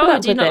I would put Oh,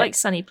 up do you with not it. like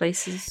sunny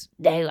places?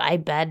 No, I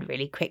burn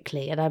really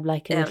quickly and I'm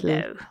like a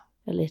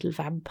little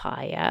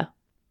vampire.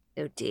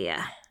 Oh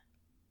dear.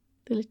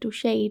 The little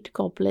shade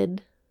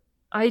goblin.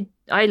 I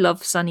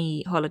love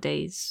sunny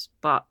holidays,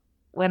 but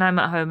when I'm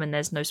at home and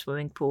there's no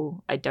swimming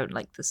pool, I don't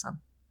like the sun.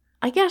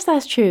 I guess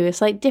that's true. It's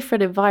like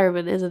different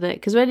environment, isn't it?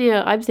 Because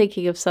I'm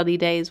thinking of sunny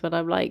days when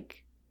I'm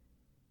like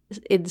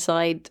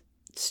inside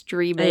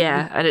streaming.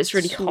 Yeah, and it's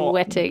really hot and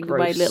sweating. My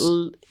gross.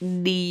 little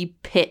knee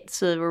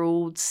pits are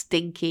all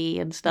stinky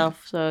and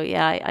stuff. So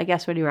yeah, I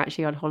guess when you're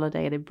actually on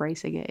holiday and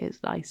embracing it,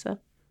 it's nicer.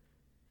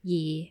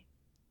 Yeah,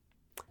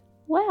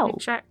 Well,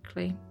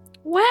 exactly.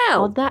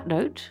 Well, on that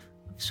note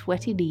of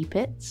sweaty knee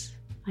pits,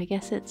 I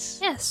guess it's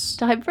yes,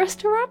 time for us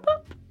to wrap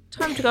up.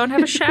 time to go and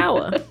have a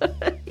shower.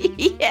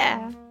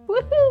 Yeah.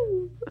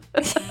 Woohoo!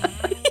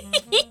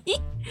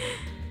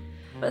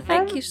 But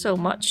thank you so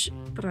much,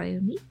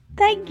 Bryony.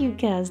 Thank you,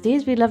 Kirsty.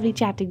 It's been lovely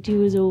chatting to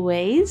you as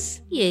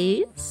always.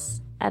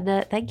 Yes. And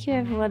thank you,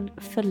 everyone,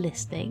 for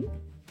listening.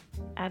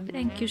 And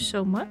Thank you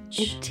so much.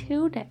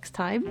 until next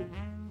time,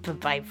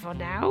 bye-bye for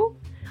now.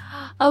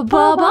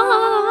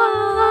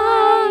 Bye-bye.